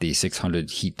not the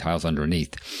 600 heat tiles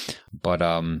underneath. But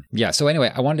so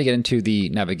anyway, I wanted to get into the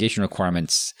navigation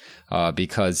requirements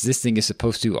because this thing is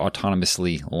supposed to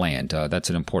autonomously land. That's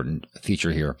an important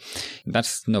feature here.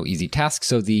 That's no easy task.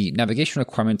 So the navigation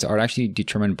requirements are actually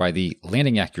determined by the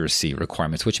landing accuracy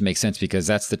requirements, which makes sense because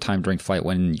that's the time during flight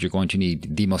when you're going to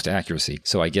need the most accuracy.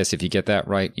 So I guess if you get that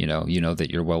right, you know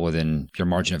that you're well within your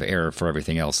margin of error for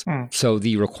everything else. So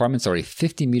the requirements are a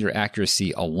 50-meter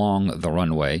accuracy along the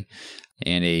runway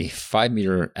and a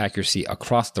 5-meter accuracy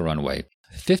across the runway.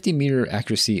 50-meter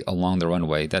accuracy along the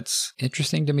runway. That's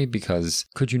interesting to me because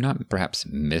could you not perhaps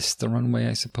miss the runway,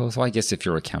 I suppose? Well, I guess if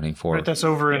you're accounting for... Right, that's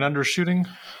over and undershooting,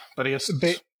 but I guess...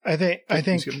 I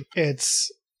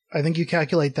think you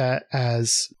calculate that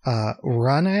as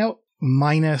run out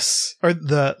minus, or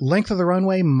the length of the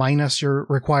runway minus your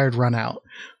required run out,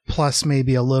 plus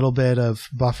maybe a little bit of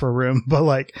buffer room. But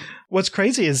like, what's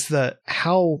crazy is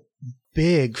how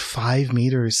big 5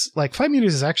 meters, like 5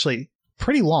 meters is actually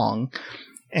pretty long.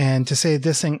 And to say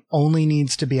this thing only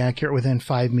needs to be accurate within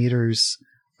 5 meters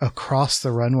across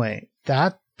the runway,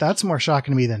 that's more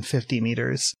shocking to me than 50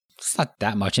 meters. It's not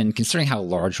that much, and considering how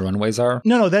large runways are.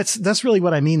 No, that's really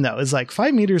what I mean, though, is like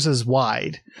 5 meters is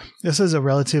wide. This is a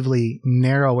relatively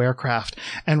narrow aircraft,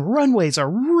 and runways are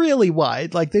really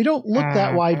wide. Like, they don't look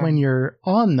that wide when you're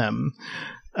on them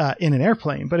in an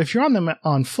airplane, but if you're on them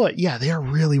on foot, yeah, they are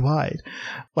really wide.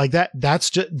 Like that's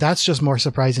just more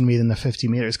surprising to me than the 50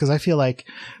 meters, because I feel like,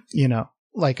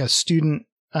 like a student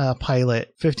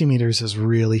pilot, 50 meters is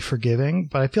really forgiving,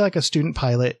 but I feel like a student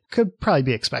pilot could probably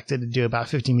be expected to do about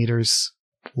 50 meters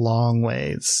long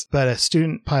ways. But a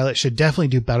student pilot should definitely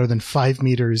do better than 5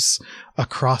 meters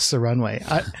across the runway.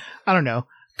 I don't know.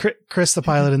 Chris, the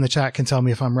pilot in the chat, can tell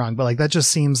me if I'm wrong, but like that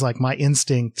just seems like my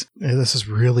instinct. This is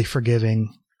really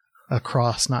forgiving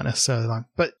across, not necessarily long,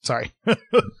 but sorry.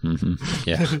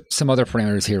 Yeah. Some other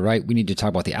parameters here, right? We need to talk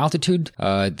about the altitude.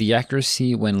 The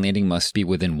accuracy when landing must be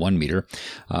within 1 meter,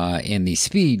 and the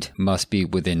speed must be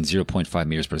within 0.5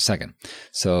 meters per second.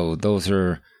 So those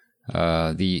are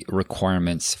the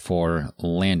requirements for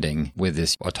landing with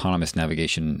this autonomous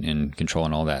navigation and control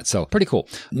and all that. So pretty cool.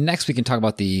 Next, we can talk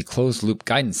about the closed loop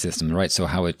guidance system, right? So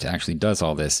how it actually does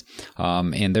all this.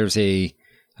 And there's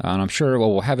and I'm sure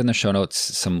we'll have in the show notes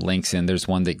some links, and there's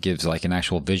one that gives like an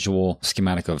actual visual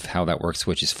schematic of how that works,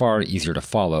 which is far easier to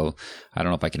follow. I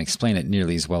don't know if I can explain it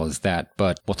nearly as well as that,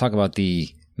 but we'll talk about the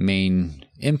main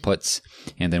inputs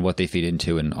and then what they feed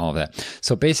into and all of that.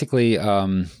 So basically,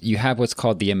 you have what's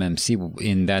called the MMC,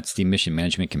 and that's the mission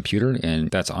management computer, and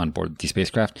that's on board the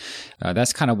spacecraft.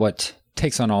 That's kind of what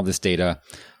takes on all this data,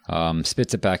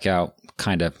 spits it back out,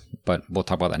 kind of, but we'll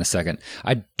talk about that in a second.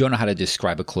 I don't know how to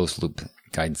describe a closed loop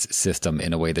guidance system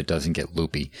in a way that doesn't get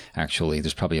loopy. Actually,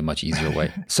 there's probably a much easier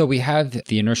way. So we have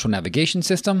the inertial navigation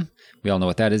system. We all know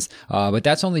what that is, but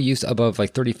that's only used above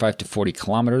like 35 to 40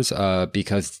 kilometers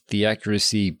because the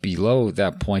accuracy below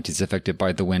that point is affected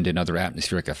by the wind and other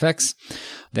atmospheric effects.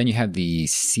 Then you have the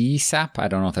CSAP. I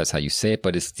don't know if that's how you say it,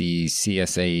 but it's the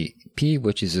CSAP,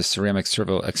 which is a ceramic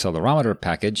servo accelerometer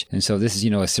package. And so this is,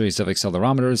 a series of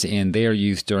accelerometers, and they are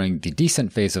used during the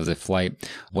descent phase of the flight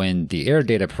when the air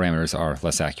data parameters are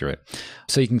less accurate.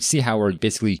 So you can see how we're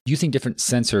basically using different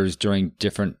sensors during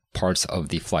different parts of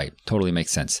the flight. Totally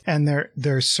makes sense. And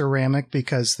they're ceramic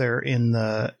because they're in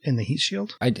the heat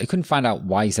shield? I couldn't find out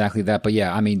why exactly that, but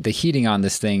yeah, I mean, the heating on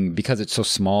this thing, because it's so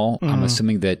small, I'm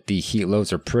assuming that the heat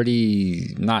loads are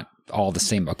pretty not all the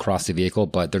same across the vehicle,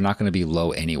 but they're not going to be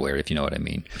low anywhere, if you know what I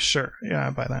mean. Sure. Yeah, I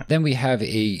buy that. Then we have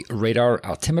a radar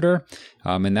altimeter,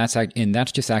 And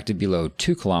that's just active below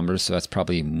 2 kilometers, so that's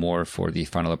probably more for the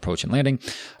final approach and landing.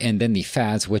 And then the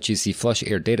FADS, which is the Flush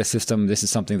Air Data System. This is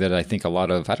something that I think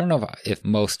I don't know if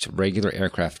most regular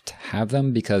aircraft have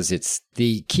them, because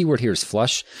the keyword here is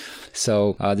flush.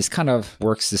 So this kind of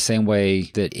works the same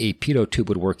way that a pitot tube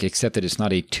would work, except that it's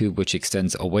not a tube which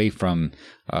extends away from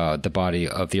the body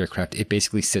of the aircraft. It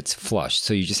basically sits flush.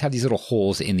 So you just have these little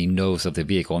holes in the nose of the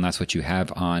vehicle, and that's what you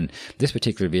have on this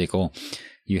particular vehicle.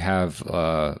 You have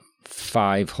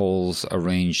 5 holes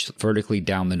arranged vertically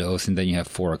down the nose, and then you have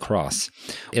 4 across.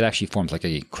 It actually forms like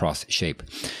a cross shape.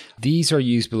 These are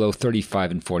used below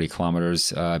 35 and 40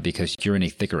 kilometers because you're in a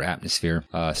thicker atmosphere,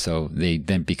 so they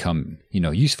then become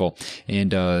useful.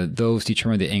 And those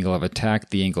determine the angle of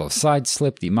attack, the angle of side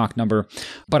slip, the Mach number.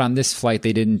 But on this flight,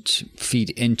 they didn't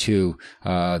feed into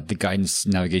the guidance,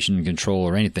 navigation, and control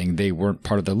or anything. They weren't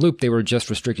part of the loop. They were just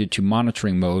restricted to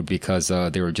monitoring mode because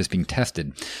they were just being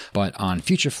tested. But on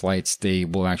future flights, they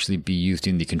will actually be used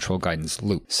in the control guidance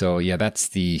loop. So yeah, that's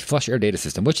the Flush Air Data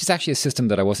System, which is actually a system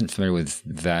that I wasn't familiar with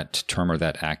that term or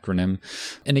that acronym.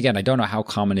 And again, I don't know how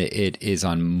common it is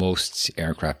on most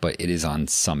aircraft, but it is on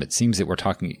some. It seems that we're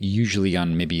talking usually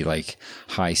on maybe like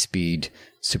high speed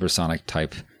supersonic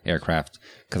type aircraft,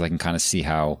 because I can kind of see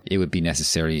how it would be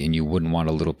necessary, and you wouldn't want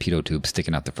a little pitot tube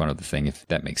sticking out the front of the thing, if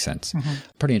that makes sense. Mm-hmm.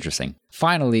 Pretty interesting.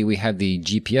 Finally, we have the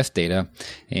GPS data,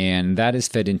 and that is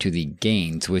fed into the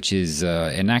GAINS, which is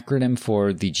an acronym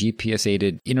for the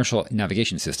GPS-aided inertial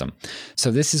navigation system.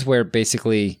 So this is where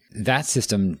basically that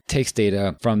system takes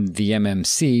data from the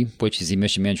MMC, which is the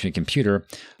mission management computer,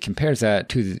 compares that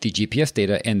to the GPS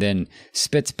data, and then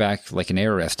spits back like an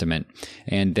error estimate.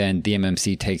 And then the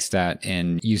MMC takes that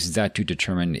and uses that to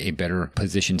determine a better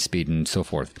position, speed, and so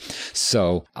forth.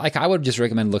 So I would just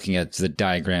recommend looking at the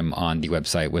diagram on the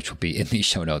website, which will be in the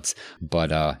show notes,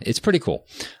 but it's pretty cool.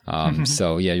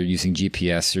 So yeah, you're using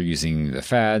GPS, you're using the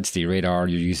FADS, the radar,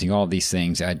 you're using all these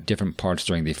things at different parts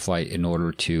during the flight in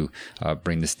order to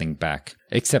bring this thing back.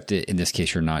 Except in this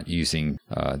case, you're not using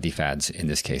the FADS in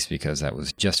this case, because that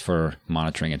was just for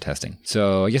monitoring and testing.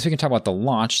 So I guess we can talk about the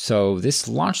launch. So this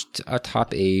launched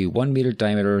atop a 1 meter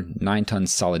diameter, 9-ton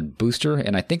solid booster.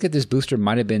 And I think that this booster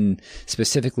might have been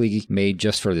specifically made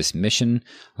just for this mission.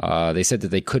 They said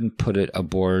that they couldn't put it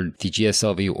aboard the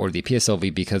GSLV or the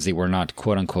PSLV because they were not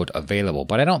quote unquote available.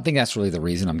 But I don't think that's really the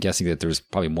reason. I'm guessing that there's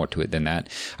probably more to it than that.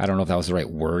 I don't know if that was the right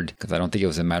word, because I don't think it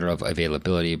was a matter of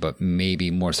availability, but maybe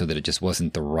more so that it just wasn't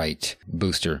the right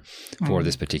booster for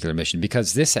this particular mission,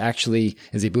 because this actually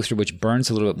is a booster which burns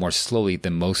a little bit more slowly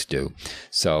than most do.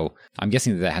 So I'm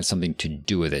guessing that had something to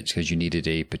do with it, because you needed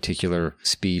a particular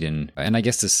speed, and I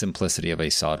guess the simplicity of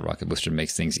a solid rocket booster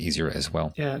makes things easier as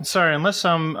well. Yeah, sorry, unless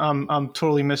I'm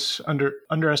totally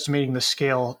underestimating the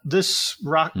scale. This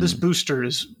booster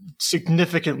is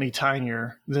significantly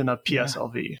tinier than a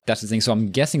PSLV. Yeah. That's the thing. So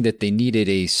I'm guessing that they needed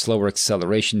a slower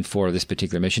acceleration for this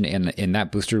particular mission, and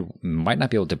that booster might not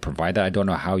be able to provide that. I don't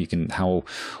know how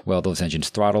well those engines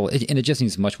throttle, and it just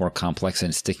seems much more complex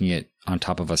than sticking it on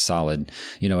top of a solid.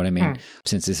 You know what I mean?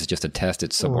 Since this is just a test,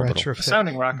 it's suborbital.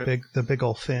 Sounding rocket. The big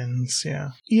old fins. Yeah.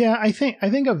 Yeah. I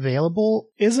think available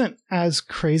isn't as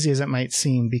crazy as it might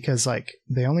seem, because like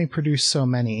they only produce so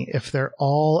many. If they're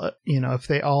all, if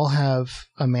they all have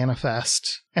a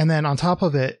manifest, and then on top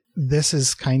of it, this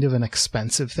is kind of an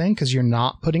expensive thing because you're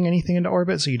not putting anything into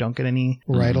orbit, so you don't get any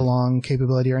ride-along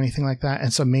capability or anything like that.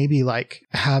 And so maybe like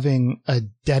having a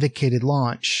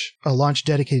launch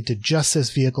dedicated to just this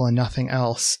vehicle and nothing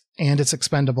else, and it's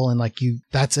expendable, and like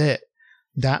that's it.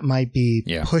 That might be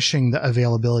pushing the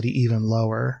availability even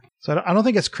lower. So I don't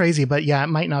think it's crazy, but yeah, it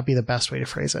might not be the best way to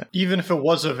phrase it. Even if it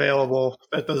was available,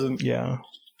 that doesn't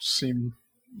seem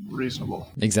reasonable.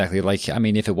 Exactly. Like, I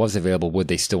mean, if it was available, would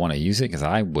they still want to use it? Because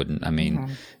I wouldn't. I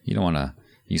mean, you don't want to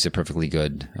use a perfectly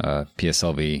good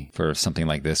PSLV for something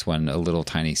like this when a little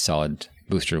tiny solid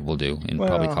booster will do and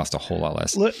probably cost a whole lot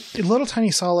less. Little tiny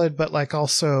solid, but like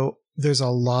also there's a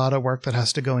lot of work that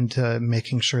has to go into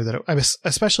making sure that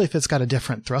especially if it's got a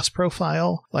different thrust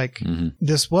profile. Like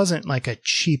this wasn't like a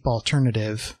cheap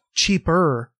alternative.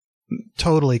 Cheaper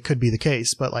totally could be the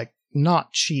case, but like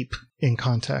not cheap in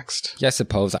context. Yeah, I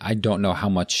suppose. I don't know how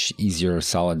much easier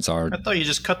solids are. I thought you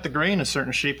just cut the grain a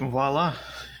certain shape and voila,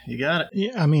 you got it.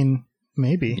 Yeah, I mean,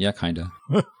 maybe. Yeah, kind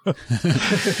of.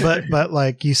 but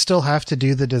like you still have to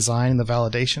do the design, the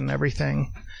validation, and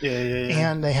everything. Yeah.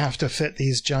 And they have to fit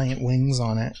these giant wings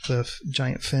on it, the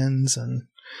giant fins, and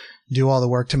do all the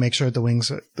work to make sure the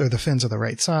wings or the fins are the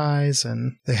right size,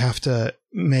 and they have to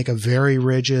make a very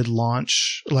rigid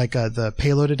launch, like the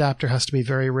payload adapter has to be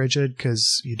very rigid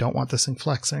because you don't want this thing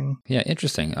flexing. Yeah,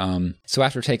 interesting. So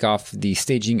after takeoff, the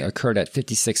staging occurred at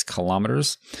 56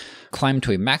 kilometers, climbed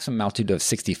to a maximum altitude of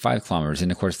 65 kilometers.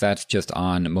 And of course, that's just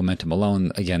on momentum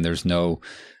alone. Again, there's no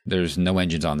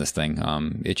engines on this thing.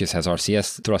 It just has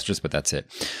RCS thrusters, but that's it.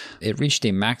 It reached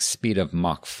a max speed of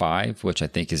Mach 5, which I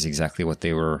think is exactly what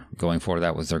they were going for.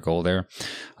 That was their goal there.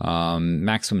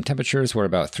 Maximum temperatures were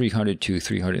about 300 to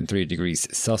 303 degrees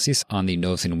Celsius on the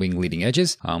nose and wing leading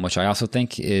edges, which I also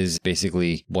think is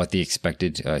basically what the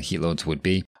expected heat loads would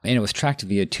be. And it was tracked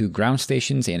via 2 ground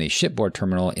stations and a shipboard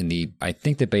terminal in the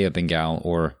Bay of Bengal,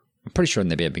 or I'm pretty sure in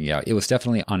the Bay of Bengal. It was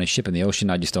definitely on a ship in the ocean.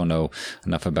 I just don't know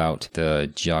enough about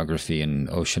the geography and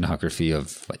oceanography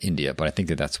of India, but I think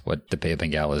that's what the Bay of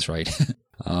Bengal is, right?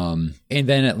 And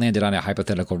then it landed on a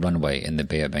hypothetical runway in the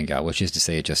Bay of Bengal, which is to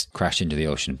say it just crashed into the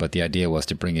ocean. But the idea was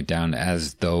to bring it down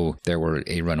as though there were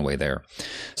a runway there.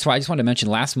 So I just wanted to mention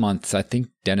last month, I think,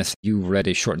 Dennis, you read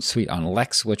a short and sweet on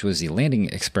LEX, which was the landing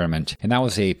experiment, and that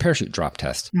was a parachute drop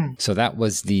test. So that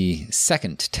was the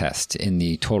second test in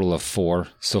the total of 4,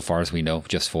 so far as we know,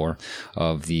 just 4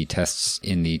 of the tests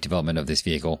in the development of this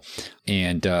vehicle.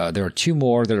 And there are 2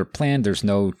 more that are planned. There's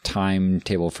no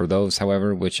timetable for those,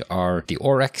 however, which are the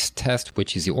OREX test,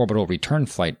 which is the orbital return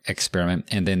flight experiment,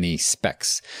 and then the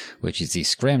SPEX, which is the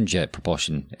scramjet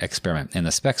propulsion experiment. And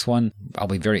the SPEX one, I'll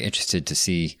be very interested to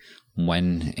see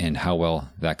when and how well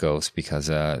that goes, because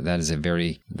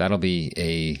that'll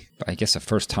be I guess a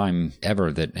first time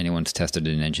ever that anyone's tested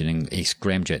an engine in a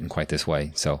scramjet in quite this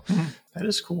way. So that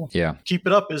is cool. Yeah. Keep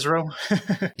it up, Israel.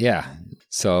 Yeah.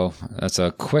 So that's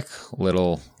a quick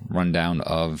little rundown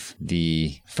of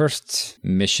the first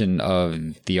mission of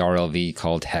the RLV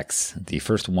called HEX, the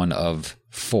first one of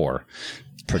 4.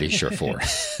 Pretty sure 4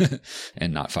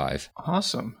 and not 5.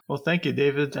 Awesome. Well, thank you,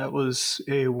 David. That was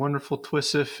a wonderful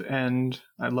TWISIF, and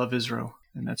I love ISRO,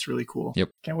 and that's really cool. Yep.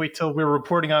 Can't wait till we're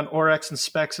reporting on OREX and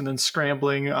SPEX and then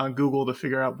scrambling on Google to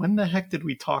figure out when the heck did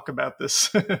we talk about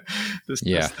this?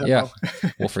 Yeah.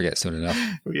 We'll forget soon enough.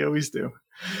 We always do.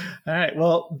 All right.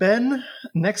 Well, Ben,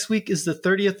 next week is the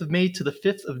 30th of May to the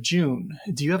 5th of June.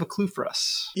 Do you have a clue for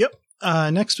us? Yep.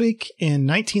 Next week in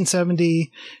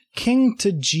 1970, King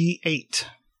to G8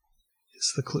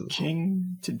 is the clue.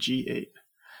 King to G8.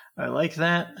 I like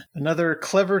that. Another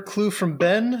clever clue from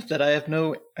Ben that I have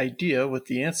no idea what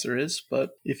the answer is,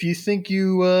 but if you think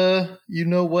you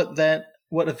know what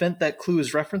event that clue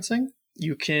is referencing,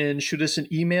 you can shoot us an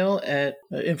email at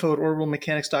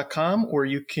info@orbitalmechanics.com, or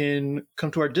you can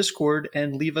come to our Discord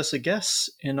and leave us a guess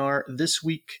in our This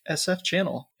Week SF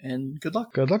channel. And good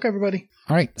luck. Good luck, everybody.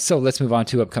 All right, so let's move on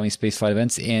to upcoming spaceflight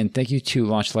events. And thank you to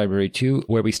Launch Library 2,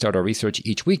 where we start our research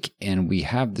each week. And we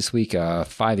have this week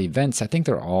 5 events. I think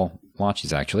they're all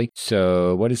launches, actually.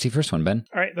 So what is the first one, Ben?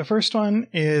 All right, the first one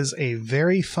is a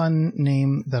very fun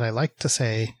name that I like to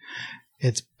say.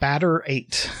 It's BADR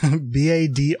 8,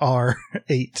 BADR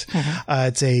 8.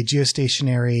 It's a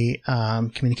geostationary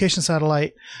communication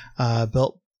satellite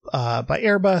built by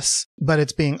Airbus, but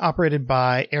it's being operated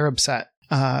by Arabsat.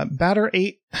 BADR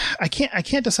 8, I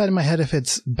can't decide in my head if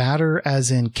it's batter as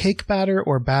in cake batter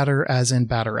or batter as in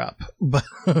batter up, but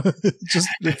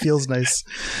it feels nice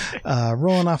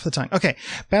rolling off the tongue. Okay,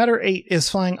 BADR 8 is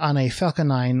flying on a Falcon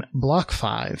 9 Block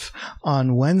 5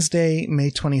 on Wednesday, May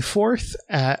 24th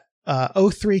at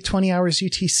 03:20 hours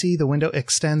UTC. The window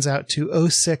extends out to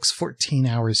 06:14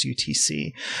 hours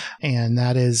UTC, and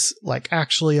that is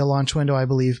actually a launch window, I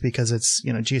believe, because it's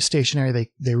geostationary.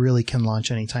 They really can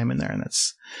launch anytime in there, and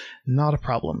that's not a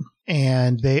problem.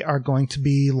 And they are going to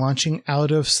be launching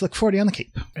out of Slick 40 on the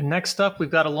Cape. And next up,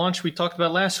 we've got a launch we talked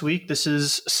about last week. This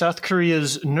is South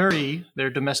Korea's Nuri, their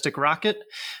domestic rocket,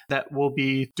 that will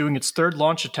be doing its 3rd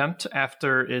launch attempt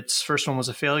after its first one was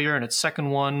a failure and its second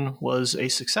one was a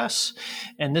success.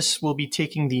 And this will be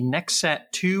taking the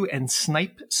NextSat 2 and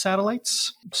SNIPE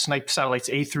satellites. SNIPE satellites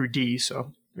A through D,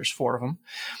 so there's 4 of them,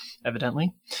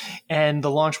 evidently. And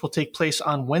the launch will take place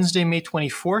on Wednesday, May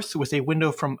 24th, with a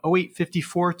window from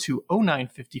 08:54 to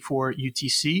 09:54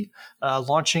 UTC,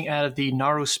 launching out of the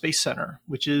Nauru Space Center,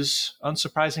 which is,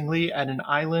 unsurprisingly, at an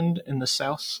island in the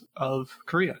south of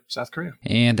Korea, South Korea.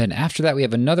 And then after that, we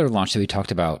have another launch that we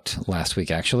talked about last week,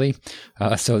 actually.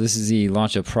 So this is the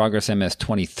launch of Progress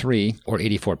MS-23, or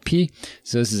 84P.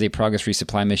 So this is a Progress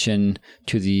resupply mission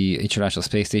to the International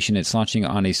Space Station. It's launching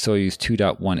on a Soyuz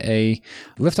 2.1A.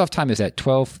 Liftoff time is at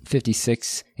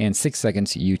 12:56 and 6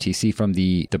 seconds UTC from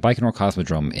the Baikonur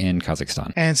Cosmodrome in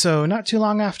Kazakhstan. And so not too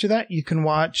long after that, you can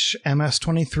watch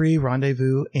MS-23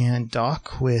 Rendezvous and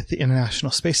Dock with the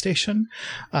International Space Station.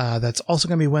 That's also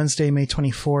going to be Wednesday, May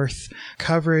 24th.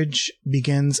 Coverage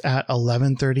begins at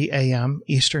 11:30 a.m.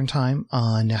 Eastern Time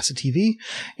on NASA TV,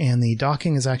 and the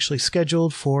docking is actually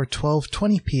scheduled for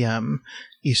 12:20 p.m.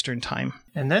 Eastern Time.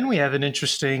 And then we have an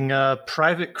interesting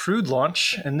private crewed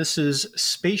launch, and this is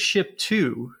Spaceship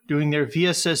Two doing their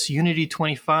VSS Unity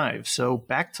 25. So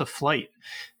back to flight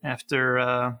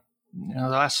after the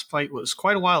last flight was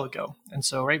quite a while ago. And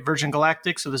so, right, Virgin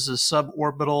Galactic. So this is a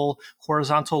suborbital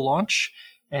horizontal launch,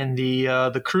 and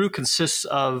the crew consists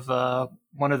of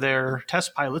one of their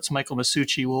test pilots, Michael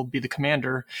Masucci, will be the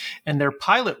commander, and their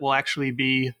pilot will actually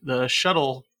be the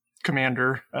shuttle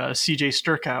commander, CJ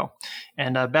Sturkow,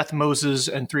 and Beth Moses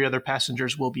and 3 other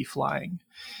passengers will be flying.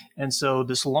 And so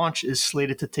this launch is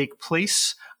slated to take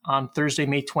place on Thursday,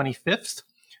 May 25th,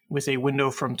 with a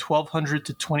window from 1200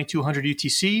 to 2200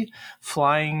 UTC,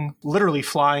 literally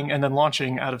flying and then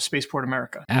launching out of Spaceport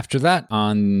America. After that,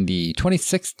 on the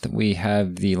 26th, we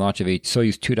have the launch of a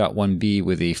Soyuz 2.1B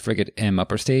with a Frigate M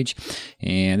upper stage.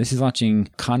 And this is launching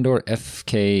Condor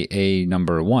FKA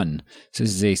number 1. So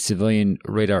this is a civilian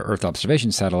radar Earth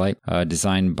observation satellite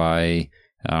designed by,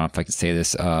 I don't know if I can say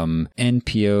this,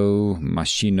 NPO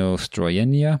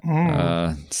Mashinostroyenia.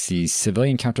 It's the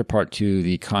civilian counterpart to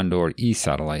the Condor E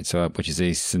satellite, which is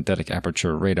a synthetic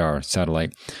aperture radar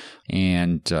satellite.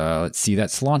 And let's see,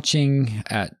 that's launching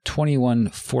at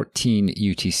 21:14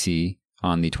 UTC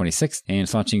on the 26th, and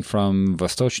it's launching from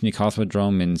Vostochny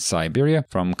Cosmodrome in Siberia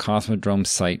from Cosmodrome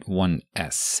Site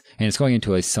 1S. And it's going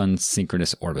into a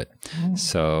sun-synchronous orbit.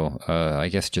 So I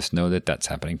guess just know that that's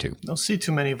happening too. Don't see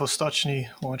too many Vostochny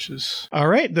launches. All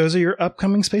right, those are your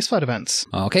upcoming spaceflight events.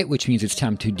 Okay, which means it's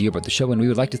time to deorbit the show, and we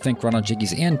would like to thank Ronald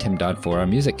Jenkins and Tim Dodd for our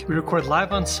music. We record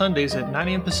live on Sundays at 9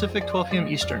 a.m. Pacific, 12 p.m.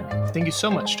 Eastern. Thank you so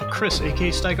much to Chris,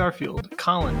 a.k.a. Sty Garfield,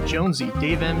 Colin, Jonesy,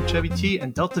 Dave M, Chevy T,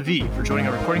 and Delta V for joining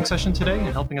our recording session today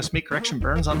and helping us make correction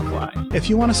burns on the fly. If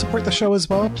you want to support the show as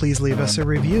well, please leave us a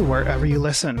review wherever you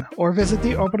listen, or visit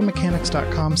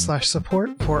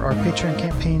theorbitalmechanics.com/support for our Patreon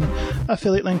campaign,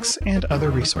 affiliate links, and other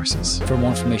resources. For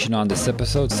more information on this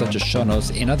episode, such as show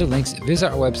notes and other links,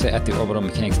 visit our website at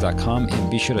theorbitalmechanics.com,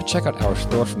 and be sure to check out our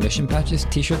store for mission patches,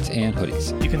 t-shirts, and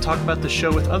hoodies. You can talk about the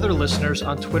show with other listeners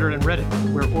on Twitter and Reddit.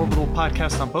 We're Orbital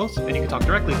Podcast on both, and you can talk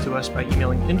directly to us by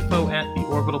emailing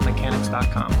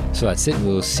info@theorbitalmechanics.com. So that's it.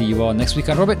 We'll see you all next week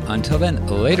on Orbit. Until then,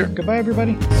 later. Goodbye,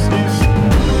 everybody.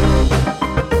 See you.